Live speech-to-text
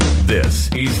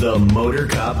This is the Motor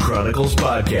Cop Chronicles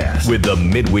podcast with the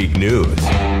midweek news.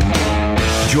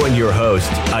 Join your hosts,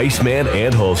 Iceman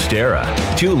and Holstera,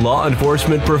 two law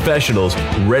enforcement professionals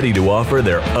ready to offer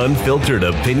their unfiltered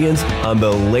opinions on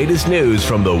the latest news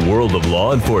from the world of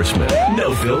law enforcement.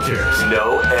 No filters,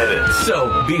 no edits.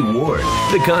 So be warned,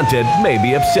 the content may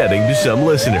be upsetting to some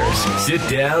listeners. Sit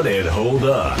down and hold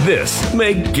on. This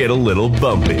may get a little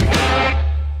bumpy.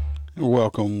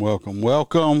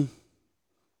 Welcome.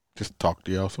 Just talked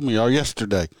to y'all. Some of y'all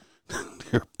yesterday.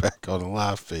 You're back on the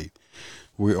live feed.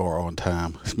 We are on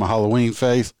time. It's my Halloween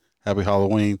face. Happy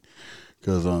Halloween.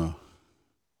 Because won't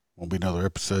be another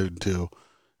episode until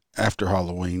after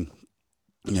Halloween.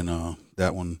 And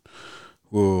that one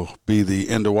will be the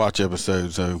end of watch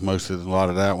episode. So a lot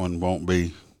of that one won't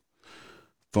be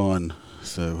fun.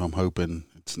 So I'm hoping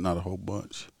it's not a whole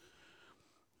bunch.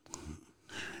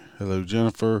 Hello,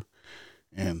 Jennifer.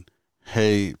 And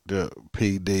hey, the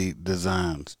PD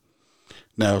Designs.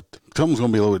 Now, something's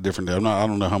going to be a little bit different. I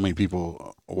don't know how many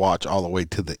people watch all the way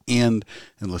to the end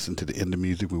and listen to the end of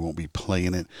music. We won't be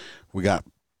playing it. We got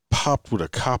popped with a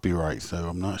copyright, so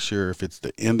I'm not sure if it's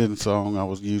the ending song I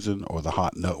was using or the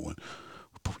Hot Nut one.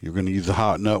 You're going to use the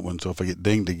Hot Nut one, so if I get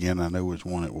dinged again, I know which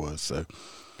one it was. So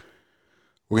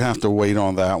we're going to have to wait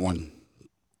on that one.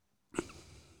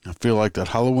 I feel like that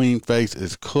Halloween face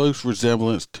is close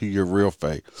resemblance to your real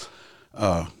face.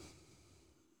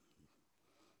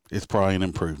 It's probably an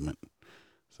improvement.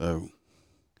 So,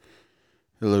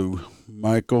 hello,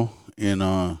 Michael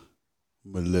and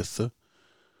Melissa.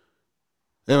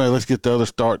 Anyway, let's get the other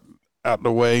start out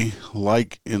the way.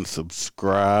 Like and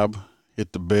subscribe.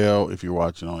 Hit the bell if you're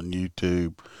watching on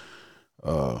YouTube.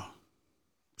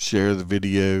 Share the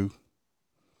video.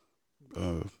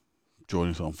 Join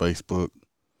us on Facebook.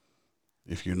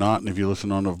 If you're not, and if you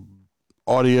listen on the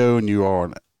audio and you are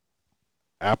on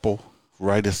Apple,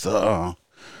 write us a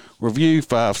review,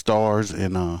 5 stars,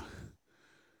 and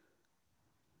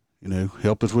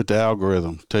help us with the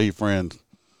algorithm. Tell your friends.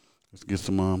 Let's get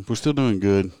some. We're still doing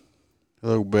good.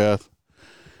 Hello, Beth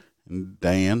and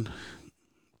Dan.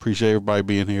 Appreciate everybody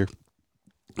being here.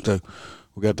 So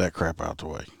we got that crap out the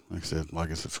way. Like I said, like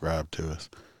and subscribe to us.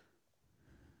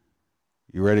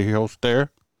 You ready, Holster?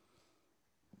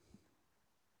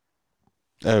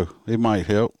 Oh, it might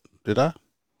help. Did I?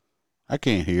 I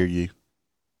can't hear you.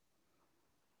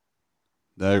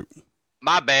 No.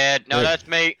 My bad. No, that's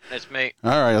me. All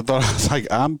right. I was like,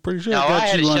 I'm pretty sure I got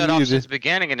had you it shut off unmuted. since the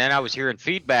beginning, and then I was hearing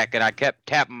feedback, and I kept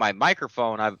tapping my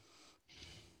microphone. Well,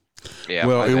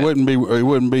 it wouldn't be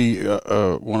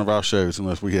one of our shows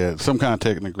unless we had some kind of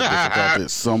technical difficulty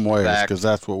somewhere, because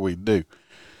that's what we do.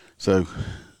 So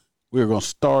we're going to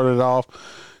start it off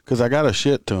because I got a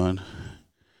shit ton.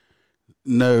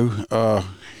 No,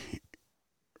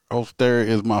 Holster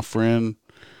is my friend,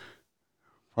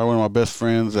 probably one of my best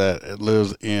friends that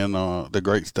lives in the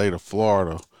great state of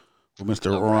Florida with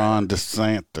Mr. Ron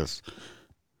DeSantis.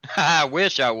 I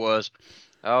wish I was.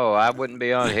 Oh, I wouldn't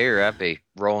be on here. I'd be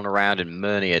rolling around in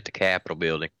money at the Capitol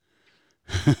building.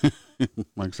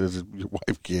 Mike says your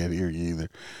wife can't hear you either.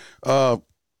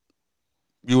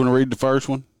 You want to read the first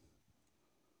one?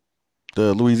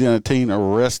 The Louisiana teen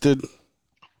arrested.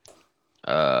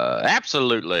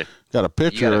 Absolutely. Got a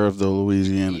picture of the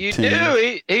Louisiana teen. You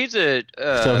do. He's a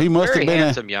so he must very have been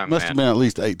handsome young man. Must have been at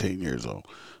least 18 years old.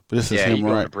 But this is him he's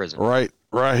going to prison. right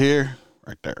here,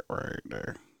 right there.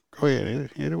 Go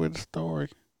ahead, hit it with the story.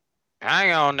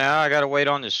 Hang on now. I got to wait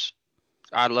on this.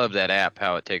 I love that app.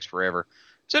 How it takes forever.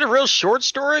 Is it a real short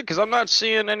story? Because I'm not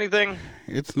seeing anything.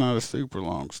 It's not a super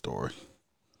long story.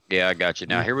 Yeah, I got you.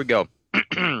 Now here we go.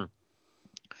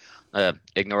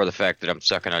 Ignore the fact that I'm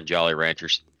sucking on Jolly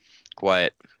Ranchers.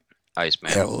 Quiet,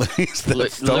 Iceman. At least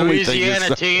that's the only thing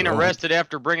Louisiana teen arrested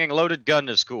after bringing loaded gun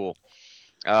to school.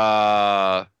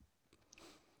 We're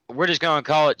just going to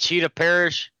call it Cheetah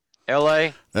Parish,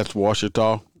 L.A. That's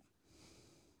Ouachita.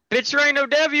 Bitch, there ain't no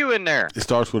W in there. It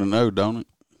starts with an O, don't it?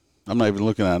 I'm not even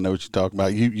looking at it. I know what you're talking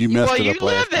about. You messed it up last time. You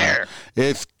live there.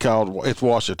 It's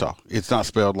Ouachita. It's not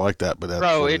spelled like that, but that's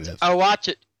what it is.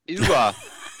 Ouachita?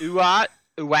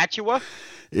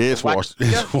 It's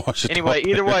Ouachita. Anyway,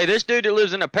 either way, this dude that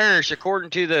lives in a parish, according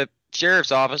to the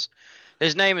sheriff's office,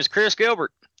 his name is Chris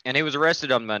Gilbert, and he was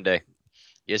arrested on Monday.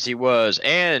 Yes, he was.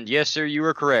 And, yes, sir, you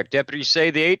were correct. Deputies say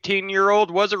the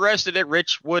 18-year-old was arrested at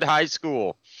Richwood High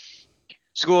School.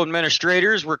 School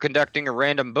administrators were conducting a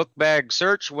random book bag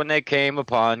search when they came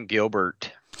upon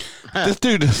Gilbert. This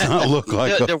dude does not look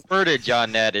like the wordage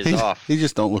on that is off. He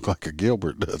just don't look like a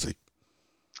Gilbert, does he?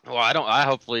 Well,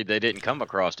 hopefully they didn't come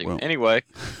across him. Well, anyway,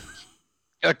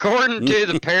 According to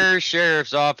the parish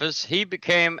sheriff's office, he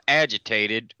became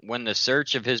agitated when the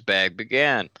search of his bag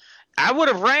began. I would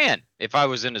have ran if I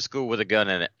was in a school with a gun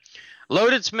in it.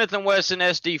 Loaded Smith & Wesson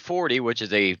SD-40, which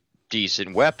is a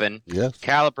decent weapon, Yes.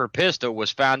 caliber pistol,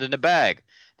 was found in the bag.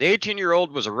 The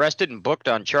 18-year-old was arrested and booked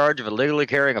on charge of illegally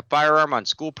carrying a firearm on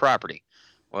school property.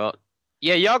 Well,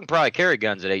 yeah, y'all can probably carry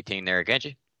guns at 18 there, can't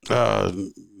you? No.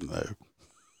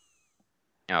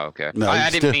 Oh, okay. No, I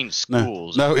it's didn't still- mean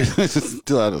schools. No, it's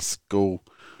still out of school.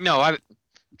 No,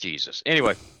 Jesus.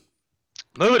 Anyway,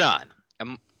 moving on.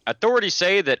 Authorities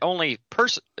say that only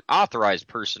authorized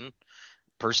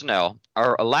personnel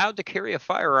are allowed to carry a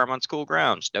firearm on school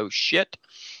grounds. No shit.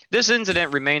 This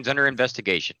incident remains under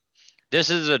investigation. This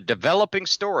is a developing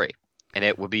story, and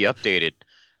it will be updated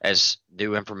as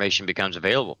new information becomes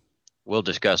available. We'll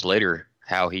discuss later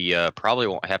how he probably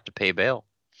won't have to pay bail.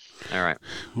 All right.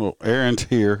 Well, Aaron's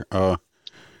here.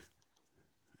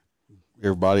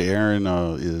 Everybody, Aaron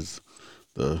is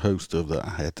the host of the I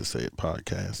Had to Say It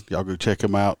podcast. Y'all go check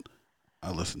him out.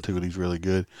 I listened to it. He's really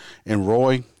good. And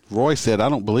Roy said, I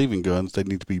don't believe in guns. They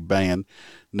need to be banned.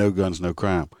 No guns, no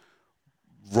crime.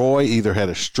 Roy either had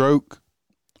a stroke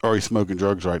or he's smoking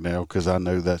drugs right now, because I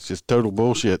know that's just total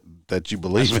bullshit that you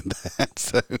believe in that.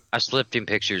 So I slipped him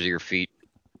pictures of your feet.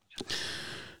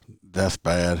 that's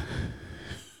bad.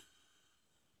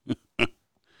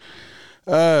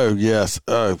 Oh, yes.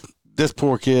 This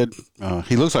poor kid,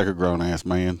 he looks like a grown-ass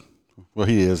man. Well,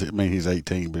 he is. I mean, he's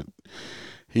 18, but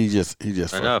he just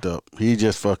fucked up. He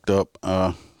just fucked up.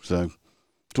 So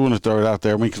just want to throw it out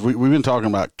there. I mean, because we've been talking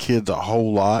about kids a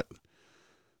whole lot.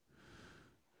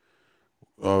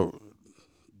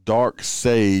 Dark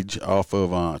Sage off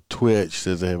of Twitch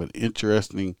says they have an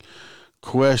interesting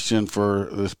question for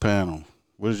this panel.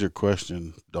 What is your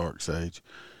question, Dark Sage?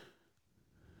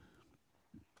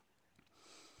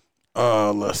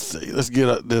 Let's see. Let's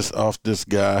get this off this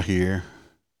guy here.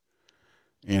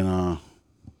 And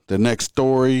the next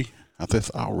story, I think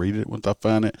I'll read it once I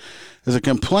find it. As a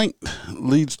complaint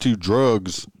leads to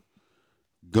drugs,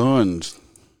 guns,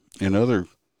 and other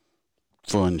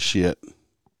fun shit.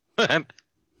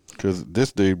 Because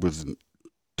this dude was a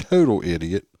total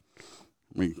idiot.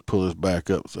 Let me pull this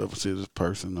back up so I can see this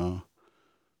person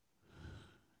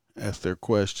ask their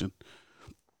question.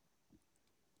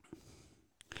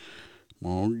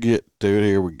 We'll get to it.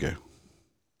 Here we go.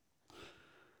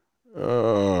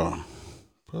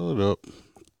 Pull it up.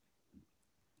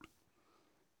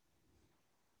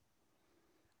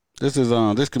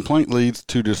 This complaint leads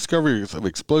to discoveries of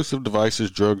explosive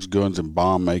devices, drugs, guns, and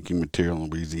bomb-making material in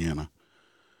Louisiana.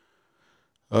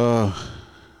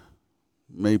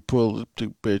 May pull up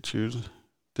 2 pictures.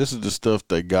 This is the stuff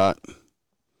they got.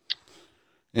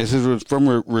 This is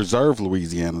from Reserve,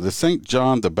 Louisiana. The St.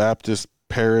 John the Baptist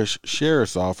Parish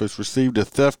Sheriff's Office received a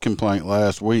theft complaint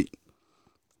last week.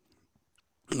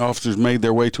 Officers made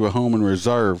their way to a home in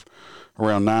Reserve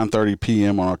around 9:30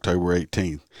 p.m. on October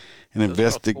 18th. And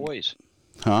investigate. Toys.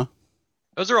 Huh?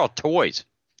 Those are all toys.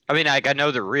 I mean, I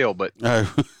know they're real, but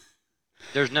Oh,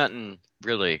 there's nothing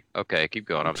really. Okay, keep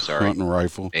going. I'm sorry. hunting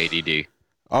rifle. ADD.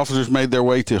 Officers made their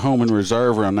way to home in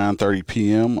Reserve around 9:30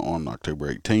 p.m. on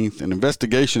October 18th. An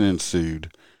investigation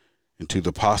ensued into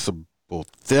the possible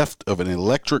theft of an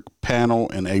electric panel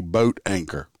and a boat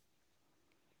anchor.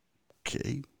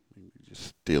 Okay.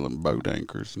 Just stealing boat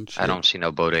anchors and shit. I don't see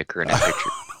no boat anchor in that picture.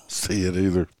 See it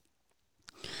either.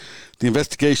 The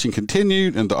investigation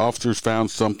continued, and the officers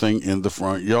found something in the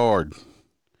front yard.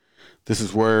 This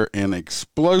is where an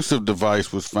explosive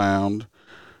device was found,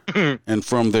 and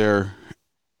from there,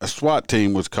 a SWAT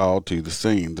team was called to the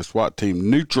scene. The SWAT team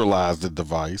neutralized the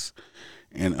device,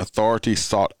 and authorities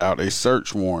sought out a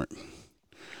search warrant.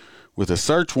 With a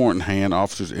search warrant in hand,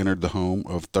 officers entered the home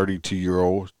of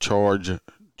 32-year-old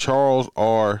Charles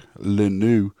R.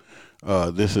 Lenu.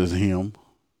 This is him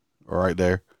right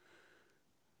there.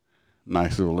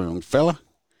 Nice little young fella.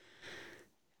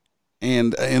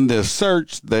 And in the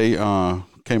search, they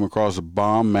came across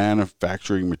bomb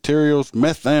manufacturing materials,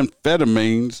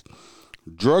 methamphetamines,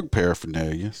 drug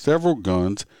paraphernalia, several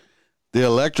guns, the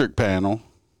electric panel,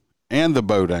 and the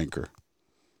boat anchor.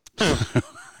 I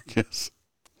guess.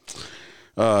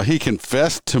 He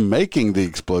confessed to making the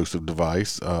explosive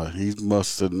device. He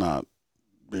must have not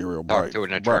be real bright. Talk to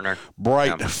an attorney.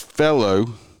 Bright Yeah.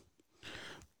 fellow.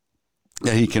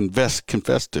 Yeah, he confessed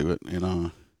to it,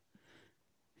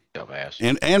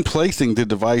 Dumbass. and placing the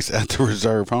device at the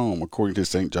Reserve home, according to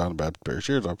St. John the Baptist Parish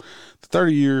Sheriff's Office. The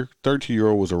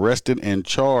 32-year-old was arrested and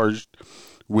charged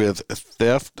with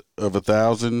theft of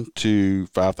 $1,000 to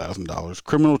 $5,000,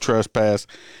 criminal trespass,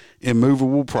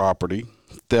 immovable property,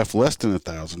 theft less than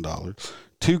 $1,000,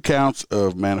 2 counts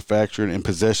of manufacturing and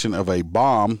possession of a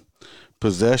bomb,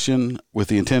 possession with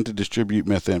the intent to distribute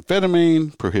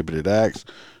methamphetamine, prohibited acts,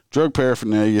 drug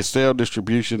paraphernalia, sale,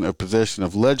 distribution of possession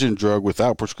of legend drug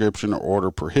without prescription or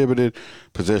order prohibited,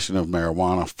 possession of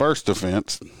marijuana, first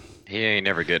offense. He ain't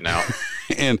never getting out.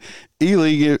 And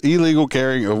illegal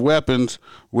carrying of weapons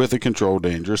with a controlled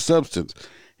dangerous substance.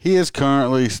 He is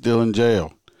currently still in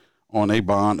jail on a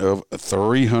bond of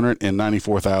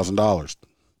 $394,000.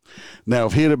 Now,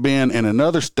 if he'd have been in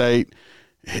another state,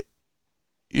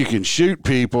 you can shoot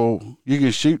people. You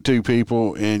can shoot 2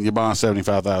 people, and you bond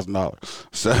 $75,000.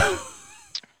 So,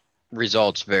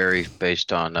 Results vary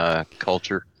based on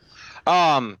culture.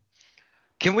 Can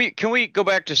we go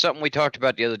back to something we talked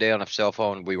about the other day on a cell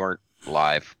phone? We weren't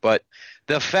live, but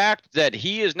the fact that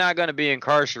he is not going to be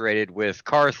incarcerated with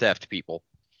car theft people,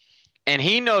 and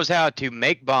he knows how to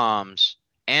make bombs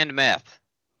and meth.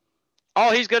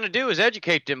 All he's going to do is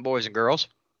educate them boys and girls.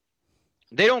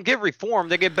 They don't get reform;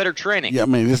 they get better training. Yeah, I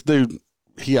mean, this dude,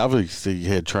 he obviously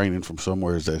had training from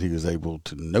somewhere that he was able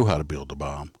to know how to build a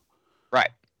bomb. Right.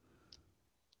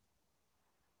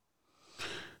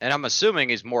 And I'm assuming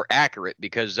he's more accurate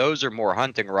because those are more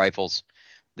hunting rifles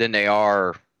than they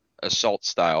are assault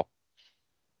style.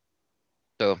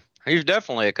 So he's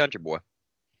definitely a country boy.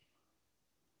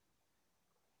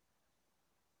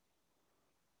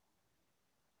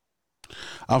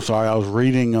 I'm sorry, I was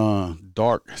reading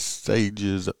Dark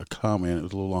Sage's comment. It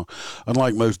was a little long.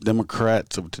 Unlike most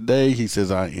Democrats of today, he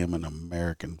says, I am an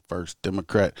American First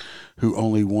Democrat who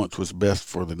only wants what's best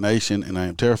for the nation, and I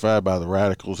am terrified by the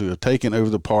radicals who have taken over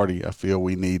the party. I feel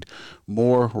we need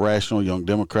more rational young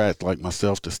Democrats like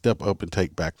myself to step up and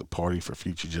take back the party for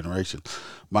future generations.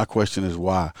 My question is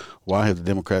why? Why have the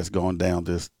Democrats gone down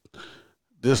this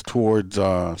towards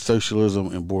socialism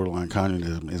and borderline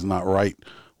communism? Is not right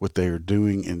what they are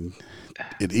doing, and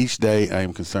each day I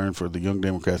am concerned for the young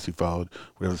Democrats who followed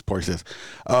whatever this party says.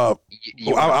 You want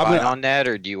to fight on that,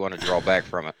 or do you want to draw back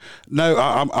from it? No,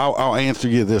 I'll answer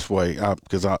you this way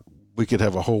because we could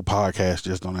have a whole podcast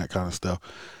just on that kind of stuff.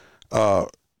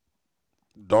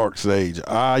 Dark Sage,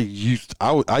 I used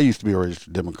to be a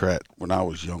registered Democrat when I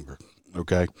was younger.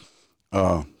 Okay.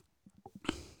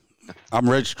 I'm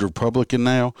registered Republican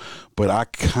now, but I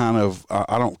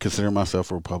don't consider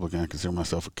myself a Republican. I consider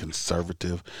myself a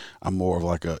conservative. I'm more of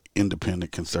like a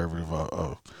independent conservative,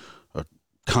 a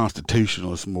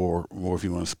constitutionalist more if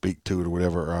you want to speak to it or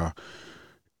whatever.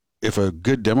 If a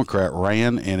good Democrat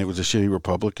ran and it was a shitty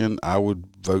Republican, I would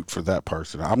vote for that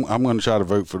person. I'm going to try to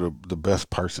vote for the best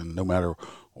person, no matter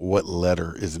what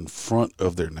letter is in front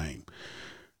of their name.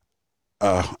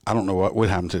 I don't know what would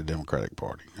happen to the Democratic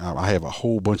Party. I have a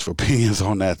whole bunch of opinions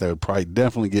on that would probably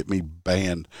definitely get me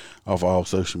banned off all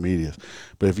social media.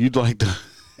 But if you'd like to,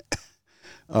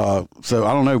 so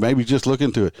I don't know, maybe just look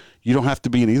into it. You don't have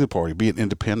to be in either party. Be an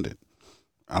independent.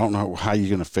 I don't know how you're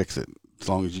going to fix it as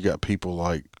long as you got people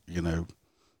like, Ilhan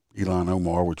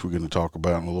Omar, which we're going to talk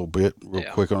about in a little bit,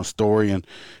 real quick on a story and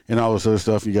all this other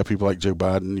stuff. You got people like Joe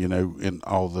Biden, and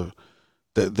all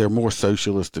they're more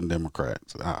socialist than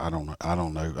Democrats. I don't know. I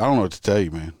don't know what to tell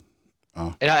you, man.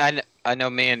 And I know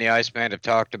me and the Iceman have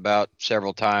talked about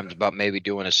several times about maybe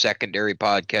doing a secondary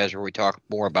podcast where we talk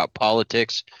more about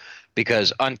politics,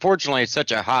 because unfortunately it's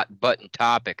such a hot button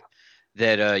topic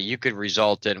that you could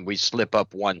result in we slip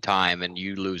up one time and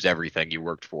you lose everything you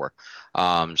worked for.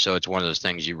 So it's one of those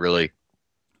things you really.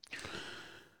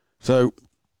 So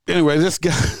anyway, this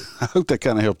guy, I hope that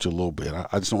kind of helped you a little bit.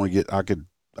 I just want to get,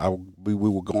 we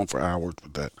were going for hours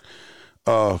with that.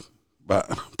 But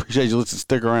appreciate you listening.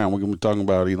 Stick around. We're going to be talking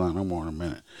about Ilhan Omar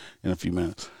in a few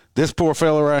minutes. This poor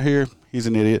fella right here, he's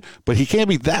an idiot, but he can't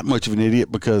be that much of an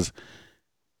idiot because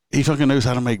he fucking knows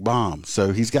how to make bombs.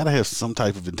 So he's got to have some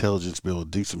type of intelligence to be able to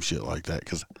do some shit like that.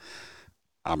 Cause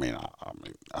I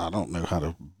don't know how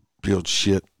to build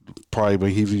shit.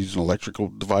 Probably he's using electrical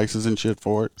devices and shit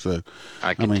for it. So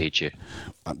I can teach you.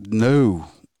 No,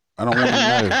 I don't want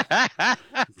to know.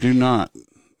 Do not.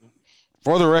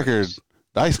 For the record,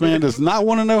 the Iceman does not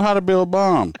want to know how to build a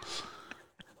bomb.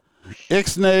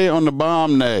 Ixnay on the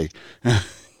bomb nay.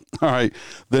 All right.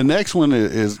 The next one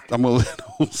is I'm going to let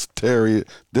old Terry.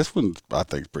 This one I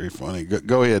think is pretty funny.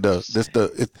 Go ahead.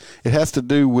 It has to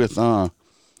do with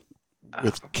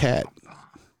cat.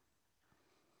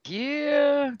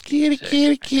 Yeah.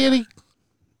 Kitty.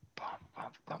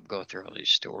 I'm going through all these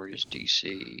stories,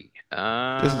 DC.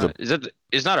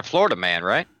 It's not a Florida man,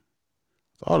 right?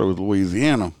 I thought it was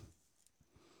Louisiana.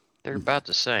 They're about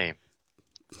the same.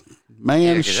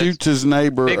 Man shoots his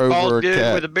neighbor big over bald a dude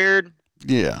cat with a beard.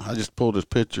 Yeah, I just pulled his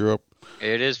picture up.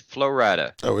 It is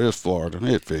Florida. Oh, it is Florida.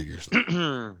 It figures.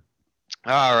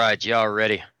 All right, y'all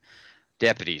ready?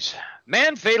 Deputies.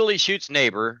 Man fatally shoots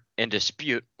neighbor in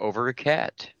dispute over a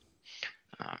cat.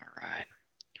 All right.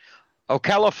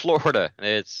 Ocala, Florida.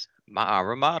 It's my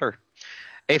alma mater.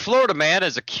 A Florida man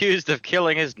is accused of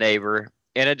killing his neighbor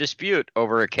in a dispute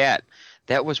over a cat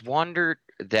that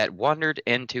wandered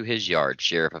into his yard,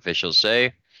 sheriff officials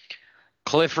say.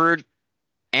 Clifford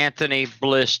Anthony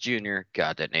Bliss Jr.,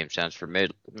 God, that name sounds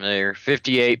familiar,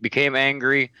 58, became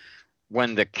angry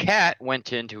when the cat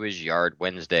went into his yard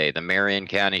Wednesday. The Marion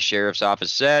County Sheriff's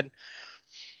Office said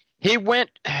he went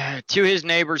to his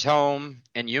neighbor's home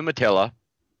in Umatilla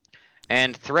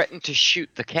and threatened to shoot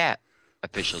the cat,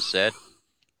 officials said.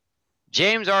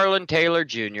 James Arlen Taylor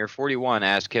Jr., 41,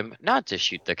 asked him not to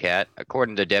shoot the cat,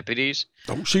 according to deputies.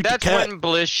 Don't shoot That's the cat. when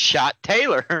Bliss shot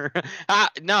Taylor.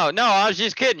 No, I was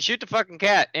just kidding. Shoot the fucking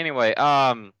cat. Anyway,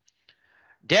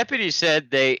 deputies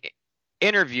said they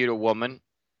interviewed a woman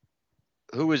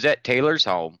who was at Taylor's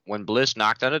home when Bliss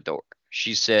knocked on the door.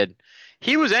 She said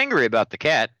he was angry about the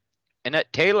cat and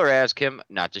that Taylor asked him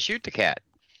not to shoot the cat.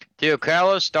 The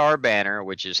Ocala Star-Banner,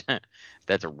 which is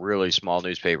that's a really small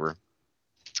newspaper,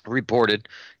 reported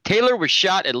Taylor was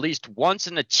shot at least once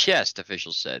in the chest,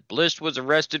 officials said. Bliss was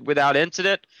arrested without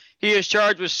incident. He is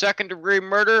charged with second-degree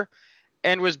murder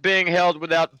and was being held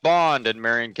without bond in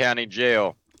Marion County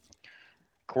Jail.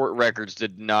 Court records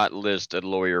did not list a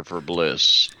lawyer for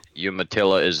Bliss.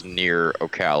 Umatilla is near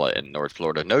Ocala in North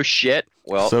Florida. No shit.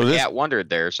 Well, so the cat wandered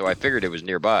there, so I figured it was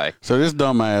nearby. So this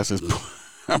dumbass is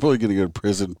probably going to go to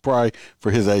prison, probably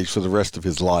for his age, for the rest of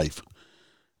his life,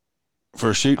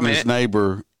 for shooting his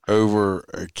neighbor over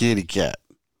a kitty cat.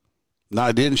 No,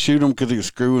 I didn't shoot him because he was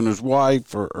screwing his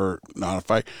wife or not a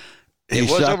fight. It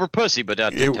was over pussy, but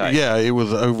not too tight. Yeah, it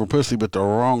was over pussy, but the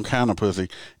wrong kind of pussy.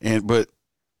 But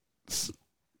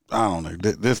I don't know,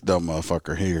 this dumb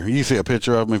motherfucker here. You see a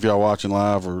picture of him if y'all watching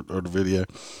live or the video.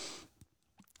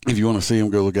 If you want to see him,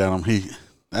 go look at him.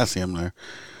 That's him there.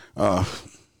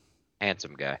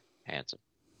 Handsome guy. Handsome.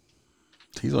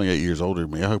 He's only 8 years older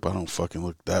than me. I hope I don't fucking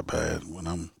look that bad when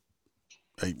I'm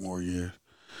 8 more years.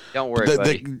 Don't worry,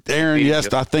 buddy. Aaron,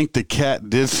 yes, I think the cat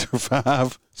did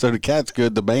survive. So the cat's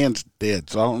good. The man's dead.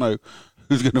 So I don't know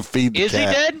who's going to feed the cat. Is he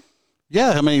dead?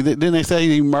 Yeah, I mean, didn't they say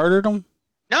he murdered him?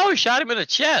 No, he shot him in the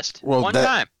chest one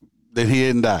time. Then he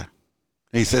didn't die.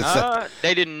 He said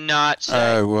they did not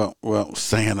say. Oh, well,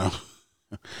 Santa.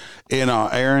 And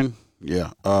Aaron,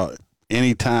 yeah,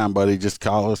 anytime, buddy, just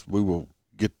call us. We will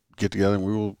get together and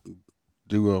we will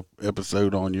do a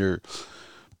episode on your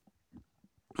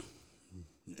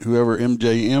whoever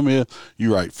MJM is.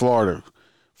 You're right,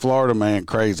 Florida man,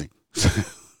 crazy.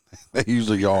 They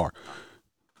usually are.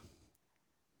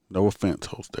 No offense,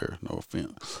 Holster. No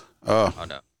offense. Oh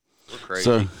no, we're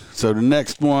crazy. So the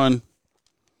next one.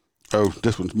 Oh,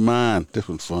 this one's mine. This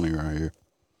one's funny right here.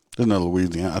 There's another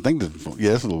Louisiana. I think this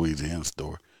is a Louisiana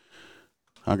story.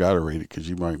 I gotta read it because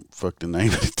you might fuck the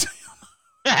name of it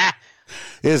down.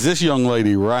 It's this young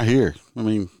lady right here. I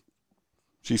mean,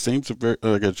 she seems like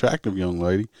an attractive young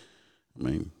lady. I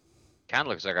mean, kind of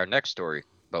looks like our next story,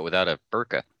 but without a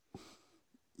burqa.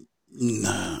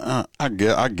 Nah,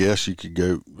 I guess you could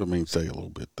go. I mean, say a little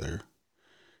bit there.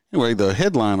 Anyway, the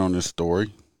headline on this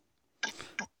story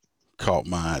caught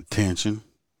my attention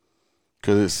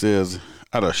because it says,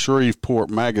 out of Shreveport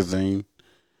magazine,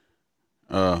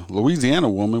 Louisiana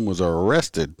woman was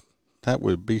arrested. That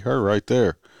would be her right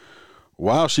there.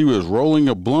 While she was rolling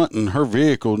a blunt in her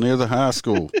vehicle near the high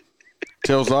school.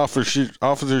 Tells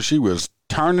officer she was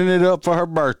turning it up for her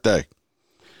birthday.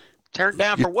 Turned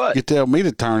down for what? You tell me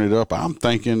to turn it up. I'm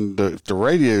thinking the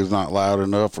radio's not loud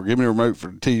enough, or give me a remote for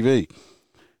the TV.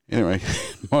 Anyway,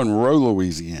 Monroe,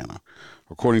 Louisiana.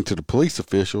 According to the police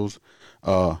officials,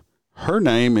 her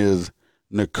name is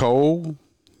Nicole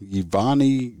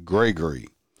Yvonne Gregory,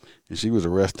 and she was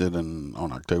arrested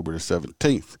on October the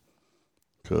 17th.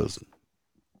 Because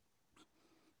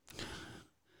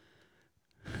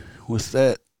what's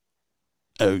that?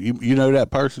 Oh, you know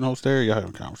that person, Holster? Y'all having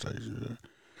a conversation?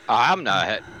 I'm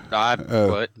not.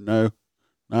 What? No,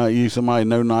 not you. Somebody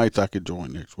no nights I could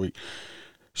join next week.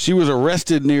 She was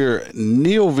arrested near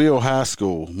Neilville High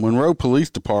School. Monroe Police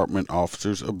Department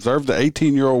officers observed the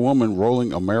 18-year-old woman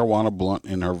rolling a marijuana blunt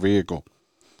in her vehicle.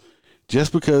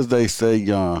 Just because they say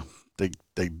they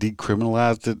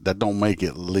decriminalized it, that don't make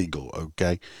it legal,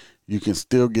 okay? You can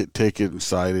still get ticketed and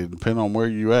cited, depending on where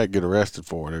you at, get arrested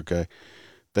for it, okay?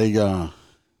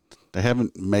 They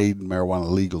haven't made marijuana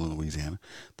legal in Louisiana.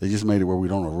 They just made it where we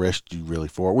don't arrest you really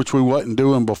for it, which we wasn't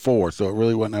doing before, so it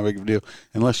really wasn't that big of a deal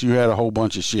unless you had a whole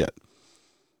bunch of shit.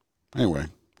 Anyway,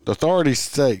 the authorities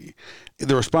say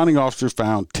the responding officers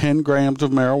found 10 grams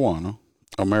of marijuana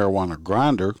a marijuana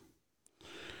grinder,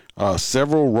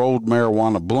 several rolled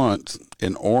marijuana blunts,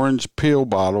 an orange pill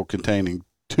bottle containing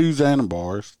 2 Xanadu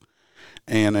bars,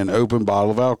 and an open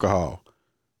bottle of alcohol.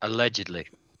 Allegedly.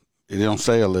 It don't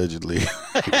say allegedly.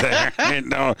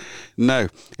 No.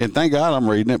 And thank God I'm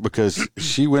reading it, because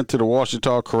she went to the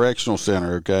Ouachita Correctional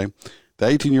Center, okay? The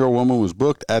 18-year-old woman was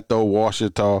booked at the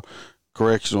Ouachita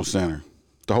Correctional Center.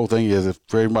 The whole thing is, if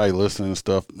for anybody listening and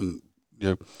stuff, and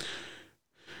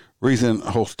reason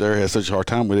Holster has such a hard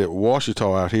time with it, Ouachita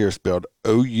out here is spelled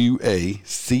Ouachita.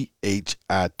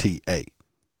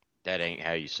 That ain't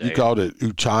how you say You it. called it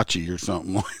Uchachi or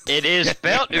something like that. It is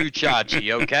spelled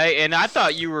Uchachi, okay? And I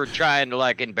thought you were trying to,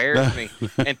 like, embarrass me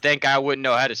and think I wouldn't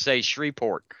know how to say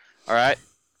Shreveport, all right?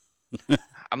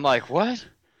 I'm like, what?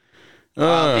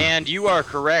 And you are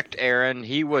correct, Aaron.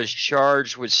 He was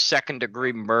charged with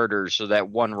second-degree murder, so that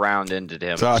one round ended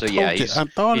him. So yeah, he's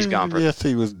gone for yes,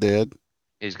 he was dead.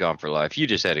 He's gone for life. You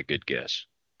just had a good guess.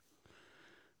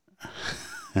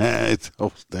 It's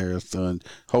Holster, son.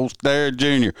 Holster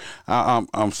Jr.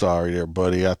 I'm sorry there,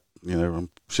 buddy. I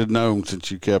should have known,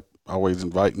 since you kept always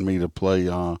inviting me to play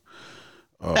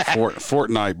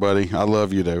Fortnite, buddy. I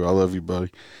love you, though. I love you,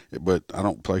 buddy. But I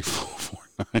don't play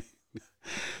Fortnite.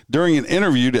 During an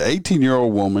interview, the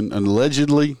 18-year-old woman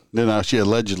she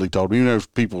allegedly told me, there's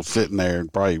people sitting there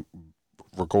and probably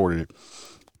recorded it.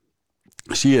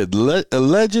 She had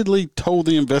allegedly told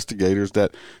the investigators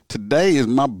that today is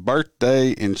my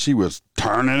birthday, and she was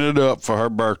turning it up for her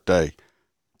birthday.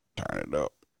 Turn it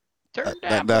up.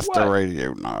 That's the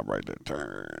radio knob right there.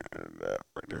 Turn it up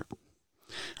right there.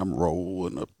 I'm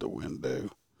rolling up the window.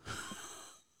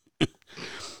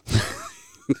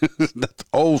 That's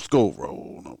old school,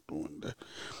 rolling up the window.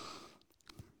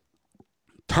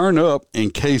 Turn up,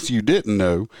 in case you didn't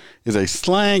know, is a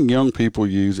slang young people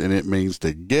use, and it means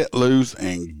to get loose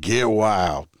and get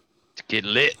wild. To get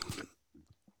lit.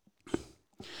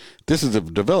 This is a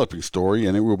developing story,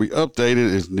 and it will be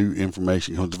updated as new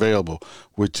information becomes available.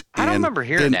 Which I don't remember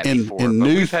hearing that before, but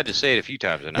we've had to say it a few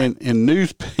times tonight. In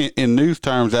news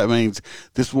terms, that means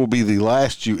this will be the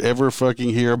last you ever fucking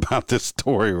hear about this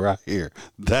story right here.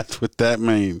 That's what that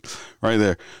means right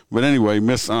there. But anyway,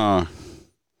 Miss I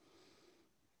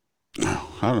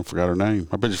don't forgot her name.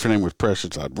 I bet if her name was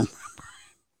Precious, I'd remember.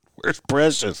 Where's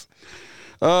Precious?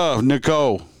 Oh,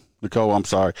 Nicole. Nicole, I'm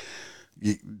sorry.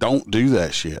 You don't do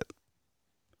that shit.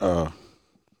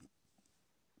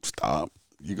 Stop.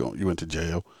 You went to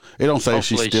jail. It don't say if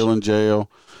she's still in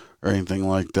jail or anything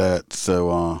like that.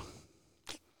 So I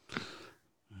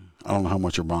don't know how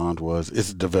much her bond was.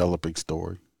 It's a developing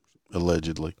story,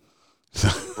 allegedly.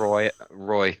 Roy,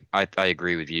 I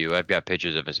agree with you. I've got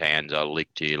pictures of his hands. I'll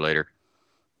leak to you later.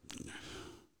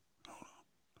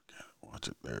 Watch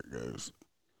it. There it goes.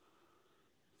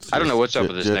 I don't know what's up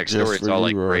with this next story. It's all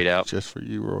like grayed out. Just for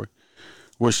you, Roy.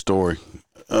 Which story?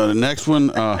 The next one?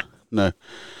 No.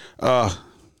 The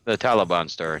Taliban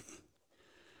story.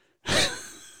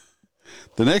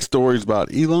 The next story is about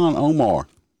Ilhan Omar.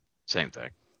 Same thing.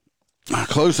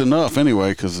 Close enough,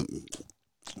 anyway, because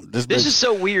this is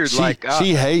so weird.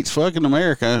 She hates fucking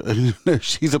America.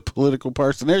 She's a political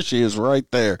person. There she is, right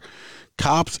there.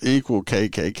 Cops equal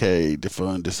KKK,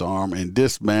 defund, disarm, and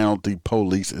dismantle the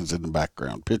police is in the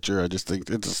background picture. I just think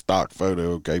it's a stock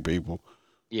photo, okay, people?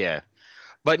 Yeah.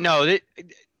 But no,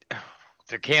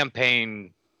 the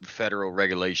campaign federal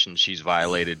regulations she's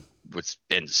violated was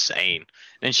insane.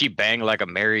 Then she banged like a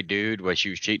married dude while she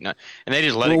was cheating on, and they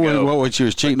just let it go. What, she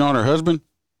was cheating on her husband?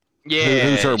 Yeah.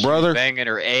 Who's her brother? Banging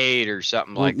her aide or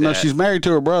something like that. No, she's married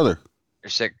to her brother.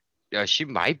 She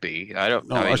might be. I don't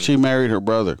know. No, she married her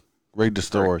brother. Read the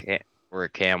story. Or a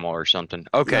camel or something.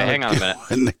 Okay, hang on a minute.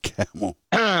 And the camel.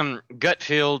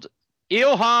 Gutfield.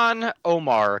 Ilhan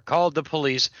Omar called the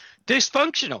police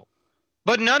dysfunctional,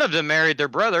 but none of them married their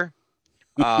brother.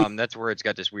 That's where it's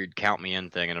got this weird count me in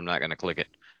thing, and I'm not going to click it.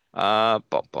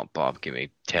 Give me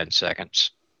 10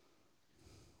 seconds.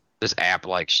 This app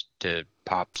likes to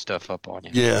pop stuff up on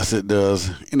you. Yes, it does.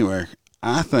 Anyway,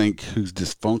 I think who's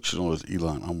dysfunctional is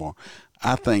Ilhan Omar.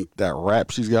 I think that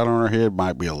wrap she's got on her head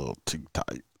might be a little too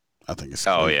tight. I think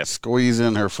it's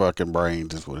squeezing her fucking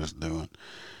brains is what it's doing.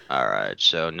 All right,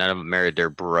 so none of them married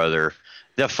their brother.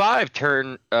 The five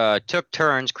took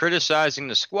turns criticizing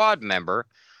the squad member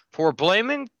for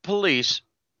blaming police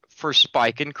for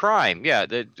spike in crime. Yeah,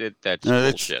 that's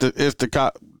bullshit. It's the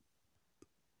cop.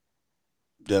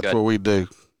 That's what we do.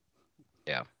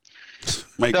 Yeah.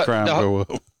 Make crime go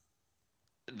up.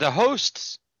 The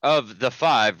hosts of the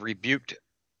five rebuked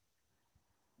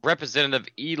Representative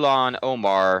Ilhan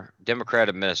Omar, Democrat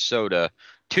of Minnesota,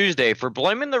 Tuesday for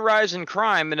blaming the rise in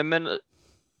crime in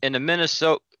the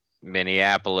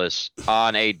Minneapolis,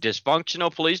 on a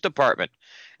dysfunctional police department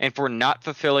and for not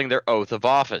fulfilling their oath of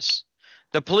office.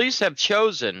 The police have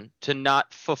chosen to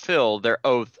not fulfill their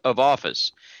oath of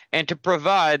office and to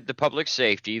provide the public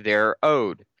safety they're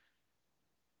owed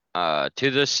to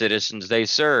the citizens they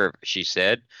serve, she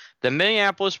said. The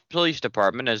Minneapolis Police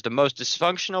Department is the most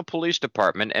dysfunctional police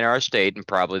department in our state and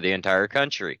probably the entire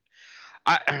country.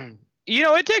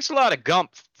 It takes a lot of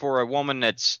gump for a woman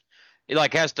that's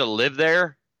like has to live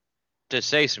there to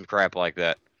say some crap like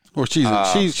that. Well,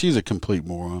 she's a complete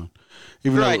moron.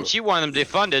 Even right, though, and she wanted them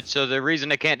defunded, so the reason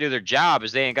they can't do their job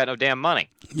is they ain't got no damn money.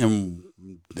 And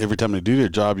every time they do their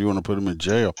job, you want to put them in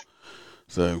jail.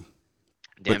 So,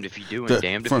 damned if you do and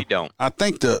damned if you don't. I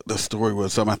think the story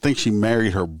was something. I think she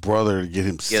married her brother to get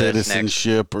him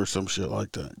citizenship or some shit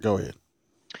like that. Go ahead.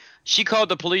 She called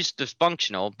the police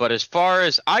dysfunctional, but as far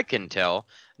as I can tell,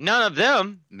 none of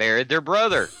them married their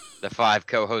brother. The 5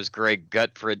 co-host Greg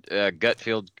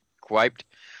Gutfield quiped.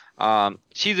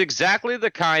 She's exactly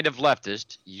the kind of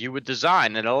leftist you would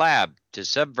design in a lab to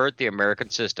subvert the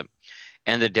American system.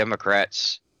 And the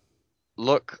Democrats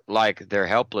look like they're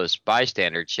helpless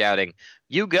bystanders shouting,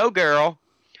 "You go, girl."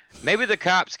 Maybe the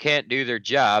cops can't do their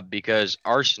job because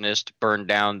arsonists burned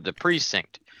down the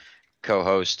precinct.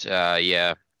 Co-host,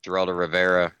 Geraldo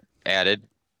Rivera added.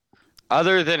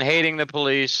 Other than hating the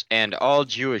police and all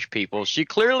Jewish people, she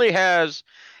clearly has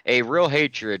a real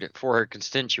hatred for her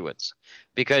constituents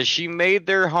because she made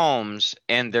their homes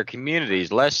and their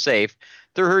communities less safe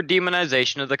through her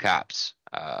demonization of the cops,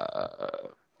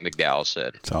 McDowell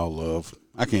said. It's all love.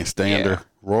 I can't stand her.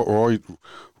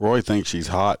 Roy thinks she's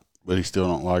hot, but he still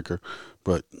don't like her.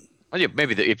 But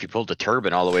maybe if you pulled the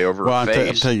turban all the way over her face.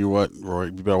 I'll tell you what, Roy,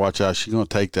 you better watch out. She's going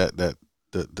to take the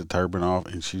turban off,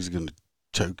 and she's going to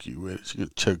choke you with it. She's going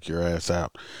to choke your ass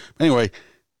out. Anyway,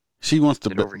 she wants to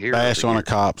bash on the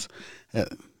cops.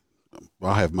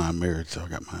 I have mine married, so I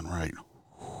got mine right.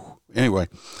 Anyway,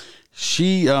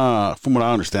 she, from what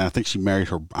I understand, I think she married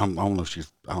her. I don't know if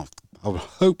she's. I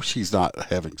hope she's not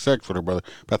having sex with her brother,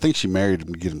 but I think she married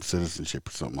him to get him citizenship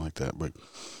or something like that. But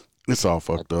it's all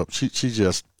fucked up. She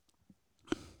just.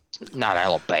 Not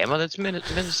Alabama. That's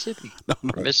Mississippi. No.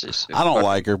 Mississippi. I don't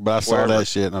like her, but I saw that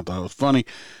shit and I thought it was funny.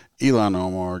 Elon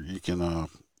Omar, you can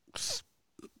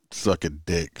suck a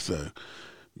dick, so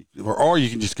or you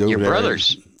can just go your there.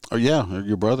 Brothers. Or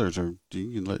your brothers, or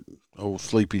you can let old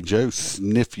Sleepy Joe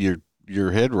sniff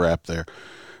your head wrap there.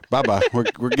 Bye bye.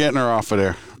 we're getting her off of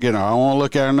there. I don't want to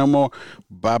look at her no more.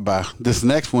 Bye bye. This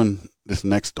next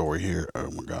story here.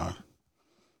 Oh my God.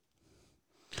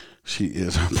 She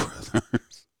is her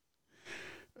brothers.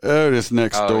 Oh, this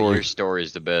next story. Your story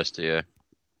is the best, yeah.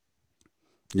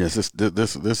 Yes,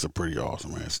 this is a pretty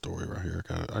awesome ass story right here.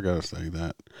 I gotta say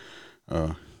that.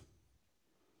 Let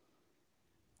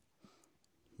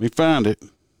me find it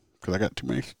because I got too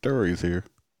many stories here.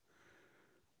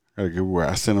 I gotta go where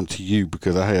I sent them to you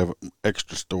because I have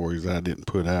extra stories that I didn't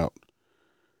put out.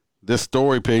 This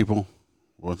story, people,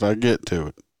 once I get to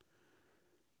it,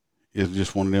 is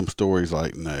just one of them stories.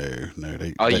 Like no,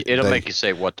 it'll make you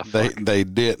say what the fuck. They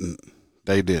didn't,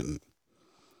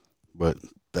 but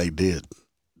they did.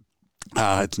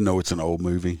 It's an old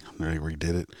movie. They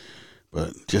redid it,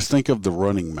 but just think of The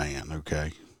Running Man,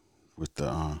 okay, with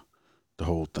the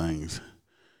whole things.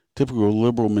 Typical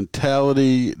liberal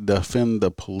mentality: defend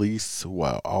the police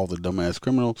while all the dumbass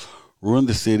criminals ruin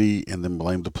the city and then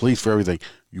blame the police for everything.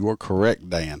 You are correct,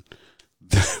 Dan.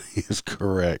 That is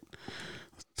correct.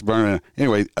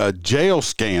 Anyway, a jail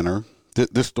scanner.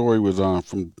 This story was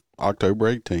from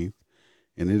October 18th,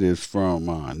 and it is from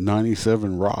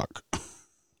 97 Rock.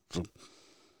 So,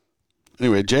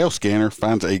 anyway, a jail scanner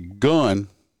finds a gun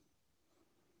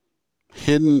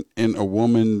hidden in a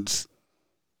woman's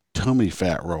tummy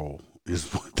fat roll,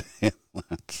 is what the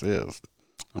headline says.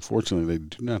 Unfortunately, they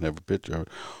do not have a picture of it.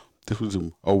 This was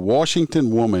a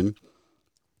Washington woman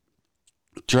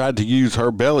tried to use her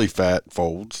belly fat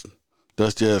folds.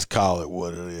 Let's just call it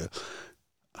what it is.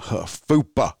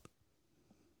 FUPA.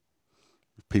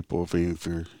 People, if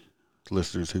you're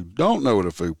listeners who don't know what a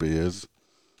FUPA is,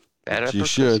 you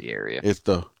should. Area. It's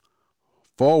the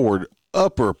forward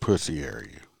upper pussy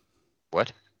area.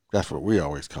 What? That's what we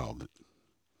always called it.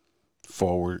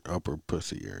 Forward upper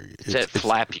pussy area. It's that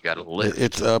flap you got to lift.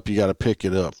 It's up. You got to pick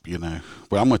it up,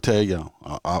 But I'm going to tell y'all.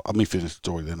 Let me finish the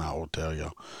story, then I will tell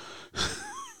y'all.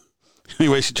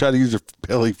 Anyway, she tried to use her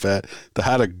belly fat to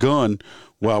hide a gun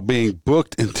while being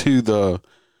booked into the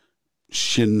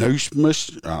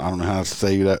Shinnoshmish, I don't know how to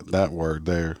say that word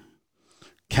there,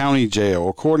 county jail.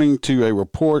 According to a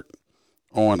report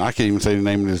on, I can't even say the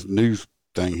name of this news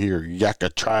thing here,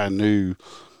 Yakatrai News,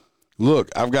 Look,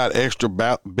 I've got extra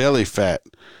belly fat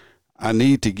I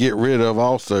need to get rid of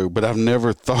also, but I've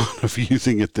never thought of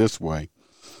using it this way.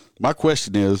 My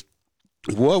question is,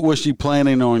 what was she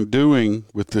planning on doing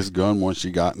with this gun once she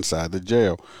got inside the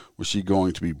jail? Was she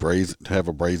going to be have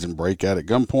a brazen breakout at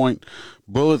gunpoint,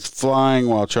 bullets flying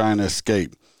while trying to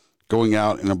escape, going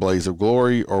out in a blaze of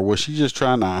glory, or was she just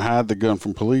trying to hide the gun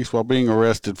from police while being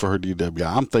arrested for her DWI?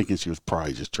 I'm thinking she was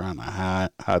probably just trying to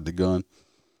hide the gun.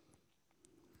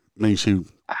 I mean, she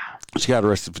got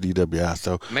arrested for DWI,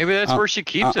 so maybe that's where she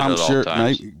keeps it at all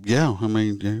times. Yeah, I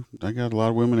mean, they got a lot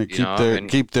of women that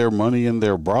keep their money in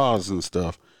their bras and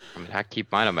stuff. I mean, I keep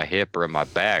mine on my hip or in my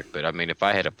back, but I mean, if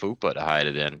I had a fupa to hide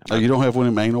it in. Oh, you don't have one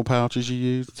of them anal pouches you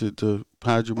use to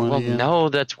hide your money in? No,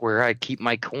 that's where I keep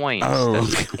my coins. Oh,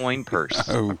 that's my coin purse.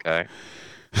 Oh. Okay.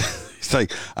 It's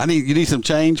like, you need some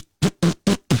change?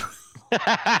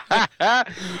 let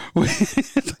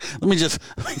me just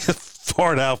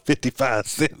fart out 55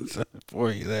 cents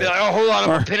for you there. Oh, hold on,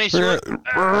 I'm a penny short.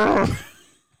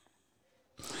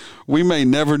 We may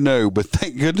never know, but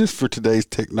thank goodness for today's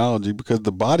technology, because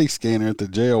the body scanner at the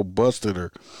jail busted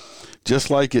her, just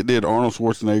like it did Arnold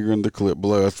Schwarzenegger in the clip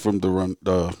below. That's from the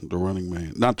Running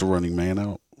Man. Not the Running Man.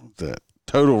 What's that?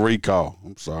 Total Recall.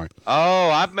 I'm sorry. Oh,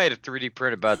 I've made a 3D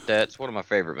print about that. It's one of my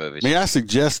favorite movies. May I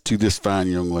suggest to this fine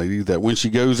young lady that when she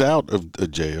goes out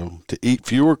of jail to eat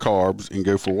fewer carbs and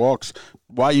go for walks,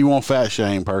 why you want fat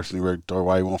shame, personally, or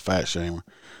why you want fat shame her?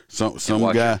 Some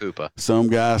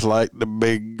guys like the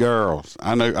big girls.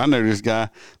 I know this guy.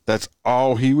 That's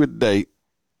all he would date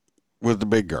was the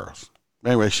big girls.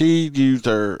 Anyway, she used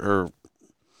her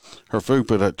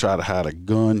fupa to try to hide a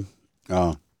gun.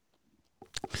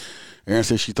 Erin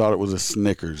says she thought it was a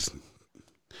Snickers.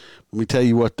 Let me tell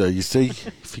you what, though. You see,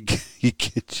 if you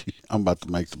get you, I'm about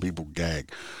to make some people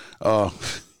gag. I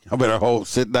better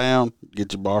sit down,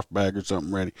 get your barf bag or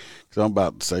something ready, because I'm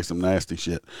about to say some nasty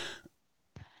shit.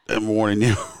 I'm warning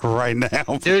you right now.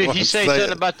 Dude, if you say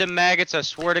something about them maggots, I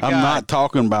swear to God. I'm not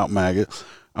talking about maggots.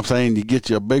 I'm saying you get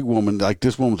you a big woman, like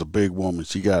this woman's a big woman.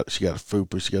 She got a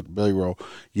fupa, she got the belly roll.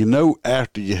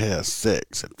 After you have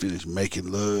sex and finish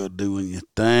making love, doing your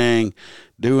thing,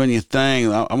 I'm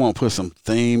going to put some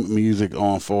theme music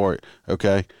on for it,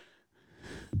 okay?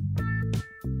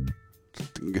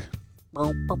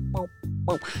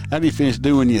 After you finish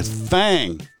doing your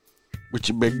thing with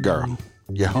your big girl,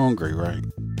 you're hungry, right?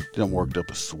 You done worked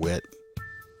up a sweat,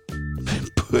 been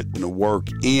putting the work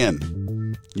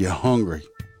in. You're hungry.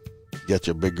 You got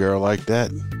your big girl like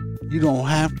that, you don't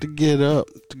have to get up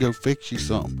to go fix you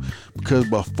something, because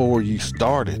before you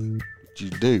started, what you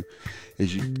do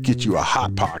is you get you a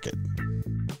Hot Pocket.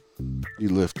 You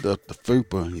lift up the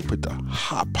fupa and you put the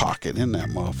Hot Pocket in that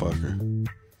motherfucker.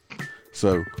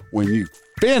 So when you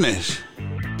finish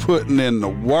putting in the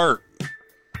work,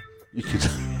 you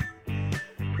can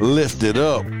lift it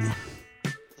up.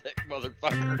 That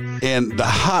motherfucker. And the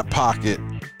Hot Pocket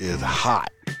is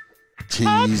hot.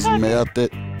 Cheese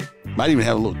melted. Might even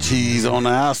have a little cheese on the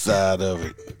outside of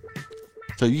it.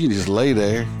 So you can just lay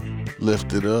there,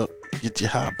 lift it up, get your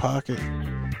Hot Pocket,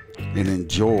 and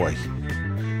enjoy.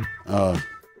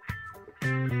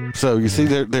 So you see,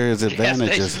 there is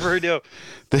advantages.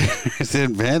 There's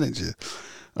advantages.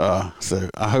 So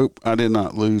I hope I did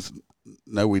not lose.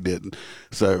 No, we didn't.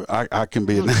 So I can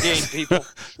be game people.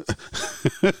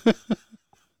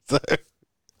 So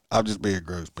I'm just being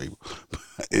gross, people.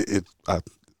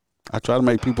 I try to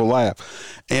make people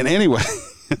laugh. And anyway,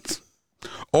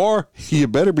 or you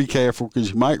better be careful, because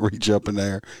you might reach up in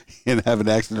there and have an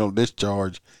accidental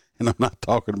discharge. And I'm not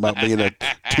talking about being a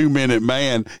 2-minute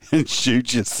man and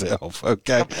shoot yourself,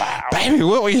 okay? Wow. Baby,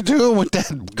 what were you doing with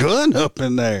that gun up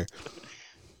in there?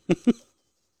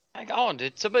 Hang on,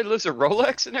 did somebody lose a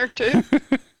Rolex in there too?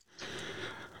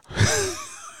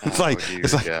 It's like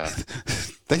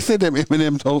they said that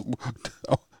M&M's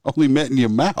only met in your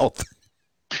mouth.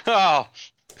 Oh,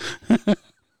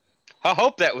 I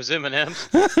hope that was M&M's.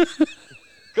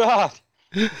 God,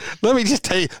 let me just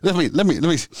tell you. Let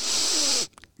me.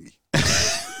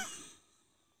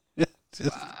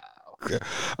 Wow.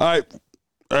 All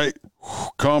right.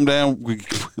 Calm down.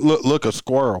 Look, a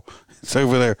squirrel. It's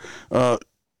over there.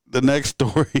 The next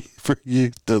story for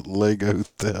you: the Lego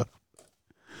theft.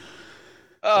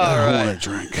 I want to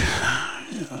drink.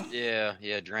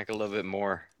 Yeah, drink a little bit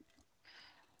more.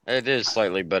 It is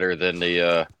slightly better than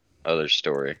the other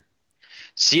story.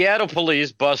 Seattle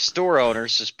police bust store owner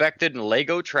suspected in